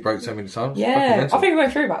 360 broke so many times. Yeah, I think we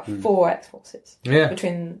went through about 4 Xboxes. Yeah,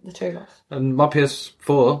 between the two of us. And my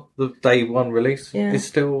PS4, the day one release, is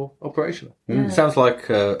still operational. Sounds like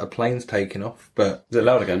a plane's taking off, but is it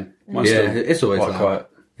loud again? It's always quite loud. quiet.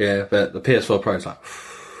 Yeah, but the PS4 Pro is like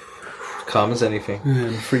calm as anything.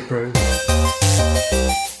 Free Pro.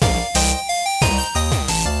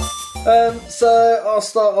 So I'll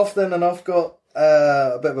start off then, and I've got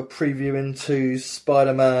a bit of a preview into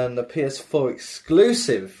Spider-Man, the PS4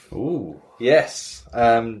 exclusive. Ooh. Yes.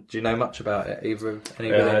 Do you know much about it? Anybody?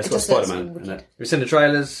 It's got Spider-Man in it. You've seen the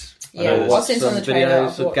trailers? Yeah, I've seen some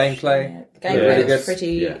videos of gameplay. Yeah. The gameplay looks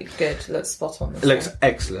pretty good. It looks spot on. It looks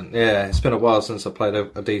excellent. Yeah, it's been a while since I played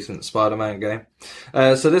a decent Spider-Man game.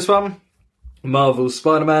 So this one, Marvel's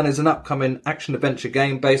Spider-Man, is an upcoming action-adventure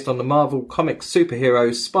game based on the Marvel Comics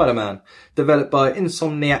superhero Spider-Man, developed by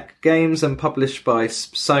Insomniac Games and published by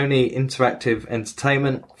Sony Interactive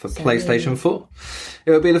Entertainment for PlayStation 4.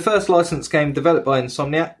 It will be the first licensed game developed by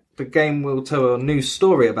Insomniac. The game will tell a new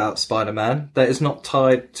story about Spider-Man that is not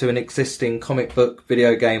tied to an existing comic book,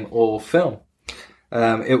 video game or film.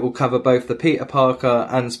 It will cover both the Peter Parker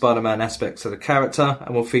and Spider-Man aspects of the character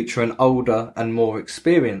and will feature an older and more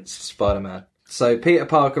experienced Spider-Man. So Peter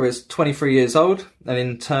Parker is 23 years old and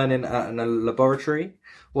interning at a laboratory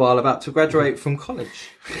while about to graduate from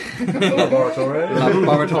college. Laboratory.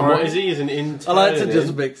 What is he? He's an intern. I like to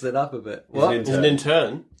just mix it up a bit. What? He's an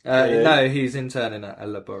intern? No, he's interning at a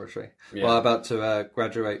laboratory while about to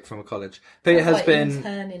graduate from a college. Peter has been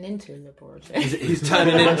turning into a laboratory. He's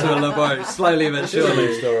turning into a laboratory slowly but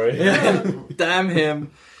surely. Story. Damn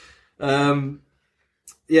him. So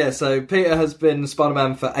Peter has been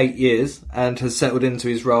Spider-Man for 8 years and has settled into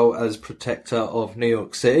his role as protector of New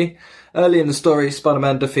York City. Early in the story,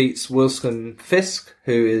 Spider-Man defeats Wilson Fisk,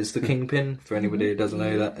 who is the Kingpin, for anybody who doesn't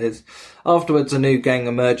know who that is. Afterwards, a new gang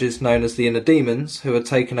emerges known as the Inner Demons, who are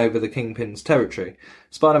taking over the Kingpin's territory.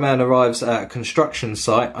 Spider-Man arrives at a construction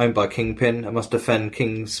site owned by Kingpin and must defend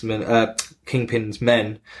Kingpin's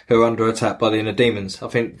men, who are under attack by the Inner Demons. I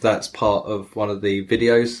think that's part of one of the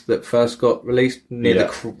videos that first got released near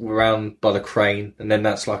around by the crane, and then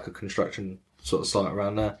that's like a construction sort of site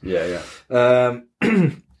around there.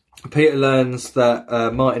 Peter learns that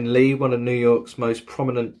Martin Lee, one of New York's most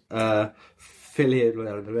prominent I said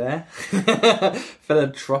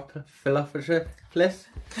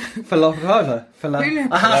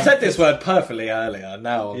this word perfectly earlier.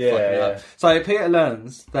 Now I'm fucking up. So Peter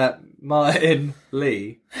learns that Martin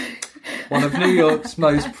Lee, one of New York's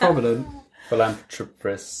most prominent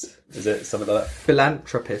philanthropist. Is it something like that?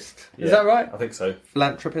 Philanthropist. Is that right? I think so.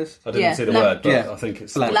 Philanthropist? I didn't see the word, but I think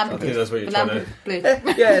it's... I think that's what you're trying to...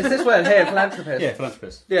 It's this word here, philanthropist. Yeah,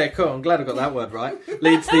 philanthropist. Yeah, cool. I'm glad I got that word right.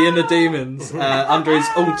 Leads the Inner Demons under his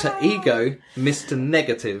alter ego, Mr.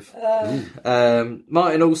 Negative.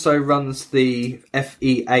 Martin also runs the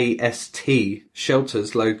FEAST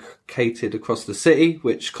shelters located across the city,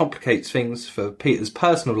 which complicates things for Peter's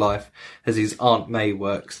personal life, as his Aunt May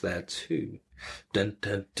works there too. Dun,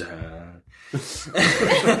 dun, dun. So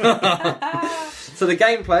the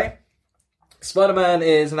gameplay. Spider-Man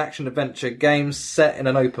is an action-adventure game set in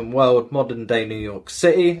an open-world, modern-day New York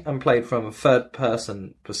City and played from a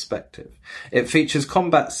third-person perspective. It features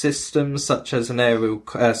combat systems such as aerial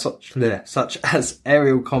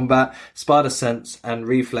combat, spider sense, and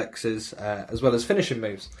reflexes, as well as finishing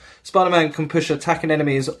moves. Spider-Man can push attacking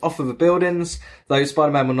enemies off of the buildings, though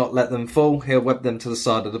Spider-Man will not let them fall. He'll web them to the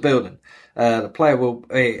side of the building. The player will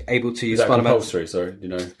be able to use Is that Spider-Man. compulsory? Sorry, you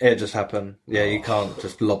know. It just happened. Yeah, you can't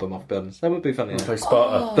just lob them off buildings. That would be funny. Play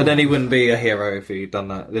Sparta. But then he wouldn't be a hero if he'd done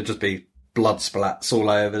that. There'd just be blood splats all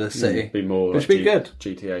over the city. Be more Which like would be good.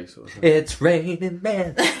 GTA sort of thing. It's raining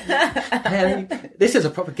men. This is a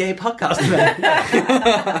proper gay podcast, man.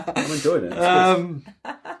 I'm enjoying it. It's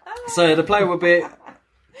good. So the player will be...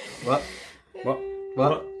 What?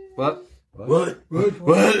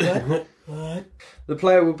 The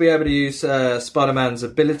player will be able to use Spider-Man's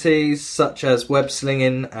abilities, such as web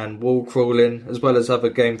slinging and wall crawling, as well as other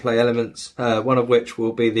gameplay elements, one of which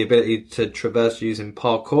will be the ability to traverse using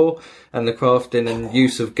parkour and the crafting and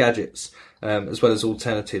use of gadgets, as well as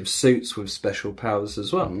alternative suits with special powers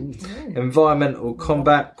as well. Environmental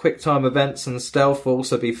combat, quick-time events and stealth will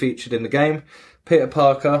also be featured in the game. Peter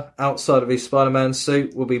Parker, outside of his Spider-Man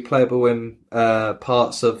suit, will be playable in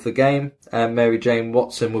parts of the game, and Mary Jane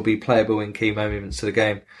Watson will be playable in key moments of the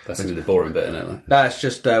game. That's going to be the boring bit, isn't it? Like? That's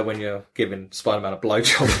just when you're giving Spider-Man a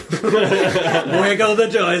blowjob. Wiggle the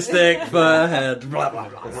joystick for a head. Blah, blah,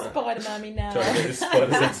 blah. Spider-Man me now.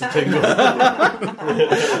 Spider sense of tingle.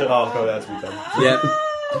 Oh god, that's me done. Yep.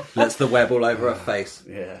 Lets the web all over her face.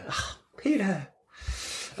 Yeah. Peter.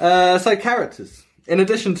 So characters. In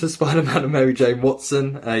addition to Spider-Man and Mary Jane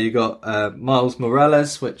Watson, you got Miles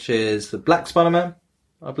Morales, which is the Black Spider-Man,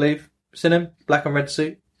 I believe. Seen him? Black and red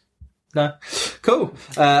suit? No? Cool.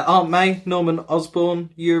 Aunt May, Norman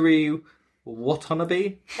Osborn, Yuri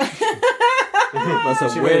Watanabe.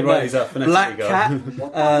 That's a weird name. Black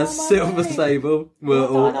Cat, Silver Sable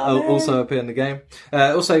will also appear in the game.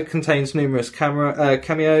 Also contains numerous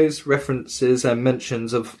cameos, references and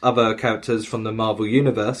mentions of other characters from the Marvel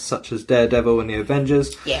Universe, such as Daredevil and the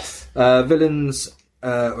Avengers. Yes. Villains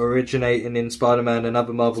originating in Spider-Man and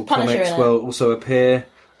other Marvel comics will also appear.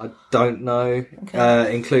 I don't know,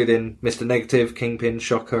 including Mr. Negative, Kingpin,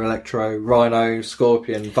 Shocker, Electro, Rhino,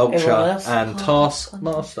 Scorpion, Vulture, and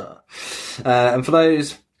Taskmaster. And for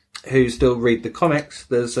those who still read the comics,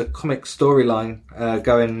 there's a comic storyline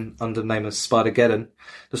going under the name of Spider-Geddon.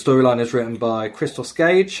 The storyline is written by Christos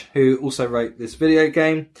Gage, who also wrote this video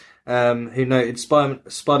game, who noted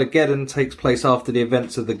Spider-Geddon takes place after the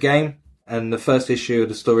events of the game. And the first issue of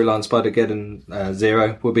the storyline, Spider-Geddon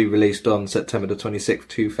 0, will be released on September the 26th,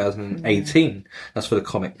 2018. That's for the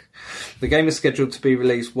comic. The game is scheduled to be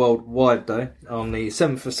released worldwide, though, on the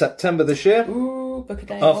 7th of September this year. Ooh, book a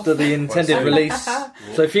day after off. the intended release.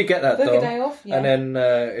 So if you get that, book Dom, a day off, yeah. and then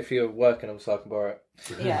if you're working, I can borrow it.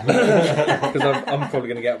 Yeah. Because I'm probably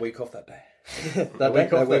going to get a week off that day. That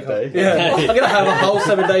week off. Yeah, I'm going to have a whole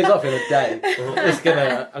 7 days off in a day. I'm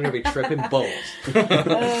going to be tripping balls.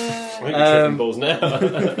 I think you're tripping balls now.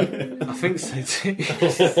 I think so too.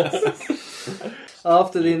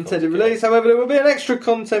 After the intended release, however, there will be an extra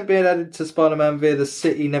content being added to Spider-Man via the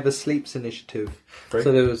City Never Sleeps initiative. Free?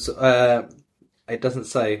 So there was, it doesn't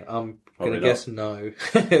say, I'm going to guess no.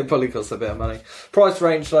 It probably costs a bit of money. Price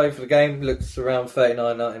range though for the game looks around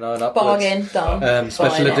 $39.99 upwards. Bargain, done.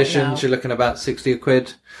 Special Buying editions, you're looking about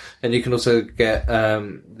 £60, and you can also get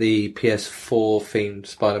the PS4 themed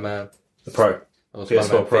Spider-Man. The Pro. Or PS4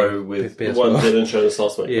 Spider-Man Pro themed with The one that didn't show us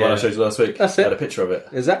last week. the one I showed you last week. That's it. I had a picture of it.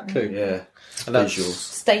 Exactly. Yeah. And that's Visuals.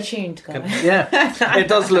 Stay tuned, guys. Yeah, it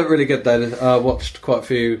does look really good though. I watched quite a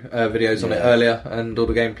few videos on it earlier, and all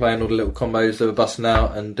the gameplay and all the little combos that were busting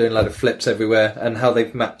out and doing a load of flips everywhere, and how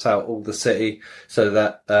they've mapped out all the city so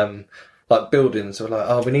that like buildings are like,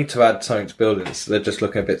 oh, we need to add something to buildings. They're just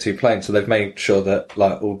looking a bit too plain, so they've made sure that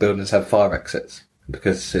like all buildings have fire exits.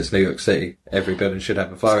 Because it's New York City, every building should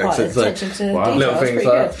have a fire exit. So little things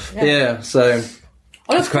like that. Yeah, so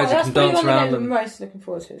it's crazy. You can dance around them. I'm most looking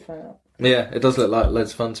forward to it. Find out. Yeah, it does look like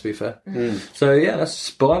loads of fun, to be fair. So yeah, that's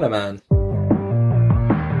Spider-Man. Well,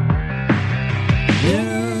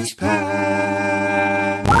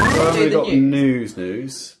 we've got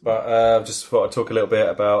news, but just thought I'd talk a little bit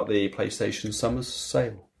about the PlayStation Summer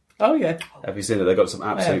Sale. Oh yeah. Have you seen it? They've got some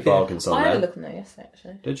absolute bargains on I there. had a look on there yesterday,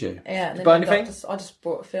 actually. Did you? Yeah. And Buy then anything? I just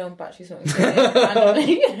brought a film back. She's not going to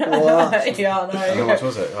randomly. Yeah, I know. How much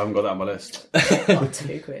was it? I haven't got that on my list. Oh,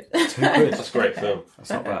 £2. £2. That's a great film.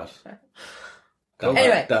 That's not bad.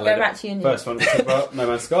 Anyway, go back to your news. First one, we'll talk about No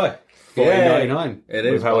Man's Sky. $14.99. It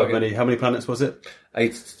is. With how many planets was it?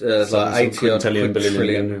 Like 80 odd quintillion,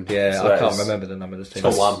 trillion. Yeah, so I can't remember the number of this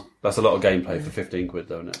For one. That's a lot of gameplay for £15,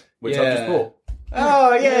 though, isn't it? Which I just bought.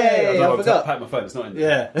 Oh, I forgot. Pat my phone, it's not in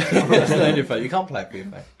there. Yeah. It's not in your phone. You can't play it with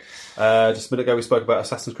your phone. Just a minute ago, we spoke about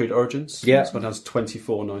Assassin's Creed Origins. Yeah. This one has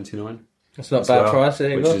 $24.99. It's not a bad price,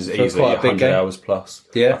 which is easily quite a big 100 game. hours plus.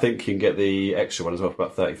 Yeah. I think you can get the extra one as well for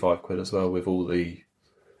about £35 as well, with all the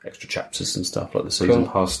extra chapters and stuff, like the season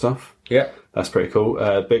pass stuff. Yeah. That's pretty cool.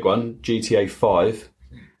 Big one, GTA 5.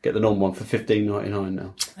 Get the normal one for $15.99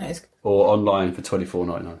 now. That is Or online for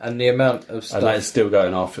 $24.99. And the amount of stuff. And that is still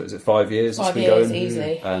going after, is it 5 years? 5 it's been years, going?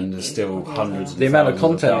 easily. And there's still hundreds of the amount of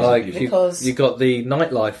content, like Because- you got the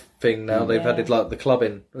nightlife thing now. They've added like the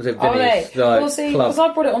clubbing. Was it Oh, Vinny's? no. Like, Well, see, club. because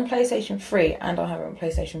I bought it on PlayStation 3 and I have it on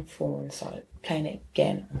PlayStation 4 and started playing it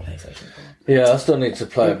again on PlayStation 4. Yeah, I still need to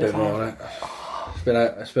play a bit more on it.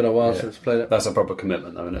 It's been a while since I played it. That's a proper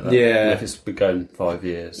commitment, though, isn't it? Yeah. If it's been going 5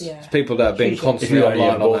 years. Yeah. People that have been If If constantly you only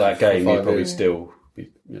online ever on bought that for game, 5 you'd probably years. still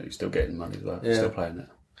be, you're still getting money as well. Yeah. Still playing it.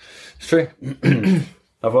 It's true.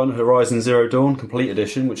 I've won Horizon Zero Dawn Complete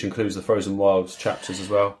Edition, which includes the Frozen Wilds chapters as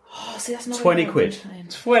well. Oh, see, that's not 20 what I'm quid. saying.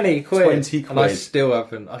 20 quid. 20 And I quid. still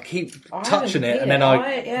haven't. I keep I touching haven't it and then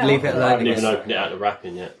beat it. I leave it I alone. haven't even again. opened it out of the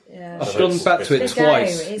wrapping yet. Yeah. I've gone back to it This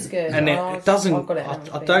twice. game is good. And it doesn't. I've got it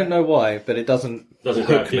I don't know why, but it doesn't Doesn't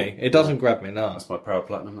hook grab you. me. It doesn't grab me. No. That's my Proud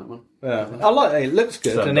Platinum, that one. Yeah. I like it. It looks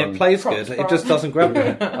good So and it done. plays Props, good. It just bro. doesn't grab me.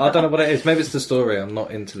 I don't know what it is. Maybe it's the story. I'm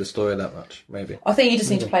not into the story that much. Maybe. I think you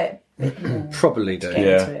just need to play it a bit more. Probably do. Get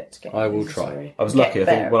Yeah. into it. To get I will into the try. story. I was Get lucky. I think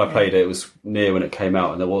better, when I yeah. played it, it was near when it came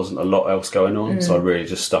out, and there wasn't a lot else going on, so I really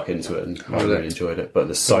just stuck into it, and I really enjoyed it. But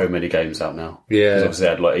there's so many games out now. Yeah. 'Cause obviously, I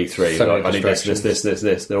had like E3. So like, many I need this.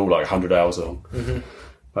 distractions. They're all like 100 hours long.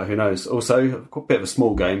 But who knows? Also, a bit of a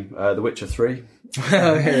small game, The Witcher 3.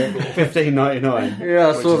 $15.99. Yeah,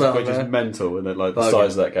 I saw that Which on is there. mental, and then like the Bugger.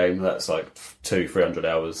 size of that game, that's like 200-300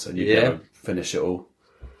 hours, and you Yeah. never finish it all.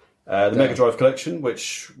 The Mega Drive Collection,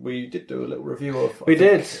 which we did do a little review of. We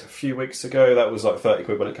did. A few weeks ago. That was like 30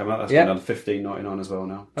 quid when it came out. That's Yeah. gone down to $15.99 as well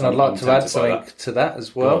now. And So I'd like I'm to add tempted by something to that as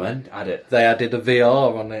Go on well. then, add it. They added a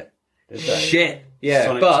VR on it. Did they? Shit. Yeah,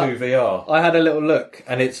 Sonic but 2 VR. I had a little look,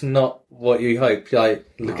 and it's not what you hope. Like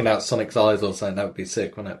looking out Sonic's eyes or something, that would be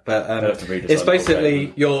sick, wouldn't it? But They'll have to redesign it's the whole basically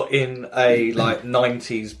game. you're in a like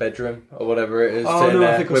 '90s bedroom or whatever it is, Oh, sitting no, I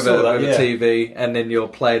there think I with, saw a, that, with yeah. a TV, and then you're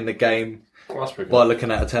playing the game Oh, that's pretty while good.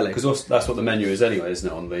 looking at a telly. Because that's what the menu is anyway, isn't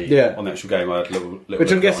it? On the Yeah. on the actual game, I had a little Which I'm look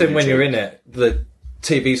at it guessing on when YouTube. you're in it, the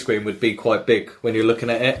TV screen would be quite big when you're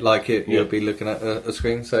looking at it. Like you'll be looking at a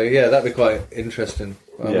screen. So yeah, that'd be quite interesting.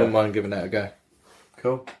 I wouldn't mind giving that a go.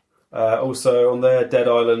 Cool. Also on there, Dead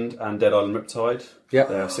Island and Dead Island Riptide. Yep.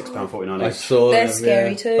 They're £6.49 I each. saw They're them, scary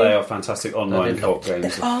yeah. too. They are fantastic online did co-op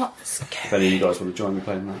games. Oh, If scary. any of you guys want to join me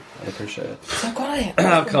playing that, I'd appreciate it. I've got it.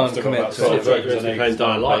 I can't Still got commit about to 12 it. So you're going to be playing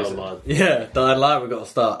Dying Light online. Yeah, Dying Light. We've got to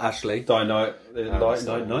start Ashley. Dying Light.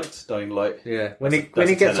 Yeah, when he That's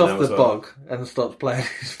a gets 10 off now the as well. bog and starts playing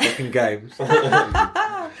his fucking games,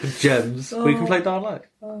 gems, we can play Dying Light.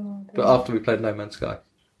 But after we played No Man's Sky,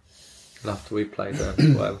 and after we played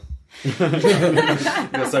whatever. You've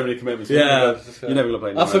got so many commitments. Yeah. You're never going to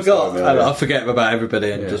play. I forgot. I forget about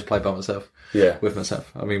everybody and just play by myself. Yeah. With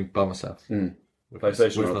myself. I mean, by myself.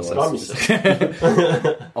 PlayStation With or myself.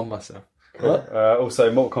 otherwise. On myself.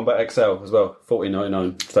 Also, Mortal Kombat XL as well,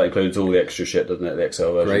 $14.99. That includes all the extra shit, doesn't it? The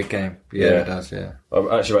XL version. Great game. Yeah, it does. Yeah.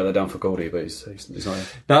 I actually wrote that down for Gouldy, but he's not here.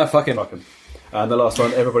 No, fucking. Fuck him. And the last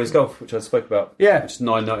one, Everybody's Golf, which I spoke about. Yeah. Which is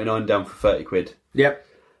 $9.99 down for 30 quid. Yep.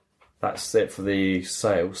 That's it for the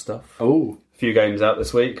sale stuff. Oh. A few games out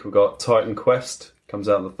this week. We've got Titan Quest, comes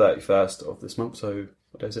out on the 31st of this month, so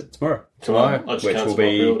what day is it? Tomorrow. Tomorrow. I just Which will cancelled my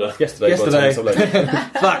be pre-order. yesterday. by the time it's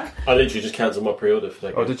uploaded. Fuck. I literally just cancelled my pre-order for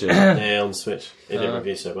that game. Oh, did you? Yeah, on Switch. It didn't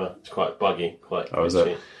review so well. It's quite buggy, quite Oh, is glitchy.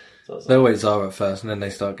 it? So I was They like, always are at first, and then they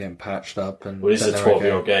start getting patched up. And well, this is then a they're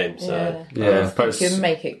 12-year-old game, so... Yeah. Yeah, but You it's can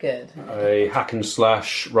make it good. a hack and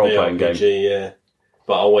slash role-playing game. RPG, yeah.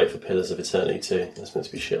 But I'll wait for Pillars of Eternity 2. That's meant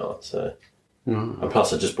to be shit hot, so... And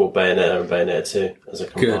plus I just bought Bayonetta and Bayonetta 2 as a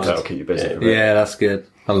combined. That'll keep you busy for a bit. Yeah, that's good.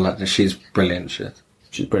 I like that. She's brilliant, shit.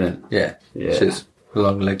 She's brilliant. Yeah. Yeah. She's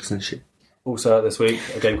long legs and shit. Also out this week,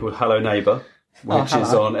 a game called Hello Neighbour, which is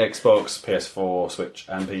hello. on Xbox, PS4, Switch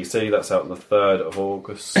and PC. That's out on the 3rd of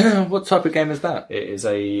August. What type of game is that? It is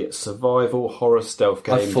a survival horror stealth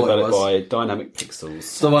I game thought it developed was. by Dynamic Pixels.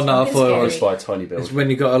 It's the one that I It's thought it scary. was. Published by Tiny Build. It's when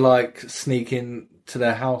you got to like sneak in to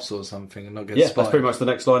their house or something and not get Yeah, spotted. that's pretty much the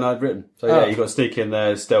next line I'd written. So yeah, you got to sneak in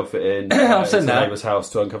there, stealth it in. I've seen to that. the neighbour's house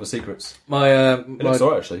to uncover secrets. My looks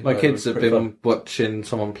alright, actually. my Like, kids it have was been pretty watching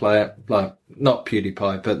someone play it, like not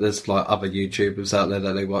PewDiePie, but there's like other YouTubers out there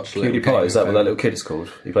that they watch. PewDiePie, is that what that little kid is called?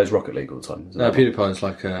 He plays Rocket League all the time. No, PewDiePie is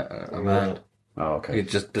like a man. Oh, okay. He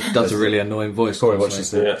just does a really annoying voice. Corey watches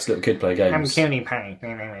this little kid play games. PewDiePie.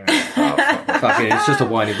 Fuck it, it's just a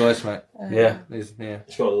whiny voice, mate. Yeah. He's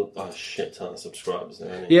got a shit ton of subscribers there,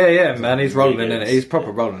 hasn't he? Yeah, man. He's rolling in it. He's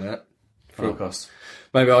proper rolling in it. Podcast.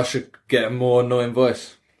 Maybe I should get a more annoying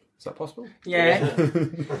voice. Is that possible? Yeah.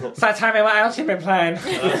 So tell me what else you've been playing.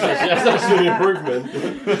 That's actually an improvement.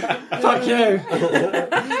 Fuck you.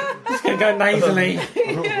 Just gonna go nasally.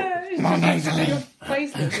 More nasally.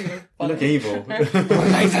 Look evil. More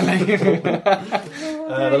nasally.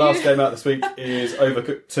 The last game out this week is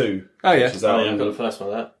Overcooked 2. Oh, yeah. Which is out I've got the first one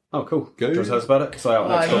of that. Oh, cool. Do you want to tell us about it? It's out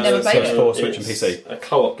on you've never played it? PS4, Switch and It's PC. a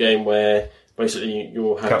co-op game where basically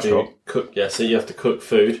you'll have Couch to co-op. cook. Yeah, so you have to cook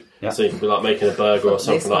food. Yeah. So you can be like making a burger or This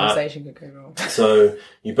something like that. conversation could go wrong. So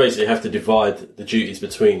you basically have to divide the duties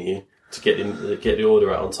between you to get the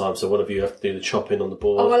order out on time. So one of you have to do the chopping on the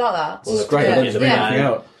board. Oh, I like that. One of Great. you I have didn't to bring get anything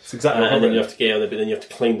out. It's exactly what and then I you read. have to get on there, but then you have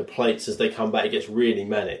to clean the plates as they come back. It gets really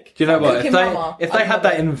manic. Do you know what? Cooking Mama. If they had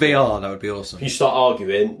that in VR, that would be awesome. If you start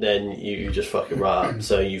arguing, then you just fucking right up.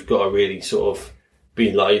 So you've got to really sort of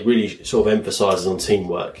be like, really sort of emphasises on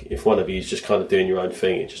teamwork. If one of you is just kind of doing your own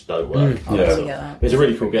thing, it just don't work. I Yeah. totally get that. It's a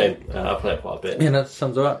really cool game. I play it quite a bit. Yeah, that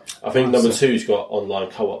sounds alright. I think number 2's got online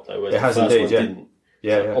co-op though, whereas It has the first indeed, one yeah. didn't.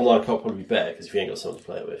 Yeah, yeah. Online co-op probably be better because if you ain't got someone to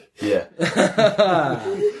play it with. Yeah.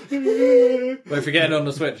 Well, if you're getting on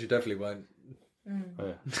the Switch, you definitely won't.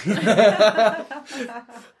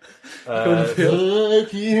 Fuck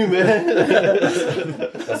you, man.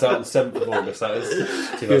 That's out on the 7th of August, that is,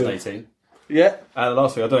 2018. Yeah. And the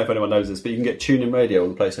last thing, I don't know if anyone knows this, but you can get TuneIn Radio on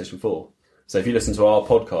the PlayStation 4. So if you listen to our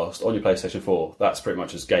podcast on your PlayStation 4, that's pretty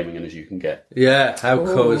much as gaming in as you can get. Yeah, how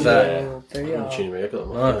cool is that? Ooh, there you are. Tune me, I got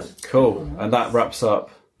my Nice. Cool. And that wraps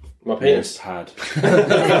up My penis. Pad And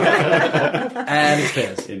it's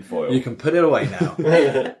finished. in foil. You can put it away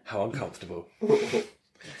now. How uncomfortable.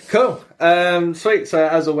 Cool. Sweet. So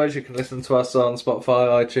as always, you can listen to us on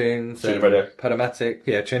Spotify, iTunes, TuneIn Radio. Podomatic,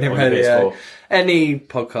 TuneIn On your Radio, PS4. any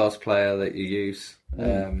podcast player that you use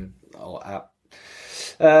or app.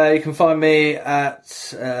 You can find me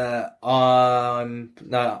at I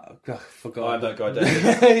forgot. I'm that guy, David.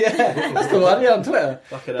 Yeah, that's the one. Yeah, on Twitter.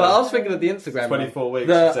 Fucking But hell. I was thinking of the Instagram. 24 one. weeks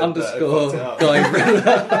The since underscore that,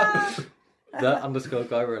 guy. The underscore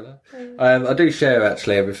guy Rilla. I do share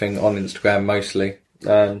actually everything on Instagram mostly.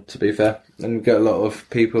 To be fair, and we get a lot of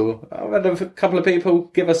people. I've had a couple of people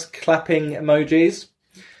give us clapping emojis,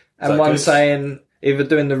 and that one good? saying either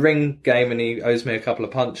doing the ring game and he owes me a couple of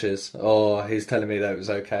punches, or he's telling me that it was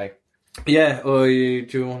okay. Yeah, or do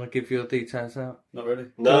you want to give your details out? Not really.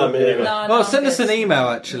 No, me neither. No, Well, I'm send us good. an email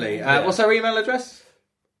actually. What's our email address?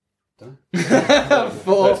 Done. For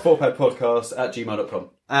It's 4padpodcast@gmail.com.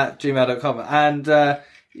 at gmail.com. And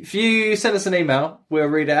if you send us an email, we'll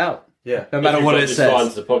read it out. Yeah. No matter what it It's fine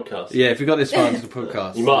says. to the podcast. Yeah, if you've got this far into the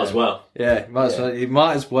podcast. You might as well. Yeah, you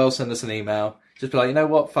might as well send us an email. Just be like, you know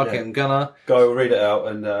what, fuck it, I'm gonna. Go read it out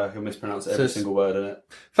and he'll mispronounce every So- single word in it.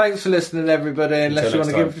 Thanks for listening, everybody. Unless you want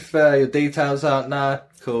Until to next give your details out,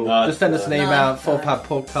 cool. No, Just send us an no. email,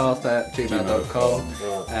 4padpodcast@gmail.com.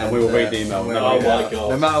 And we will read the email. we'll No Oh read it my out. God.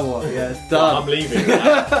 No matter what, yeah, it's done. I'm leaving.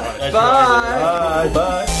 Right, Bye. Bye.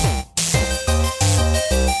 Bye.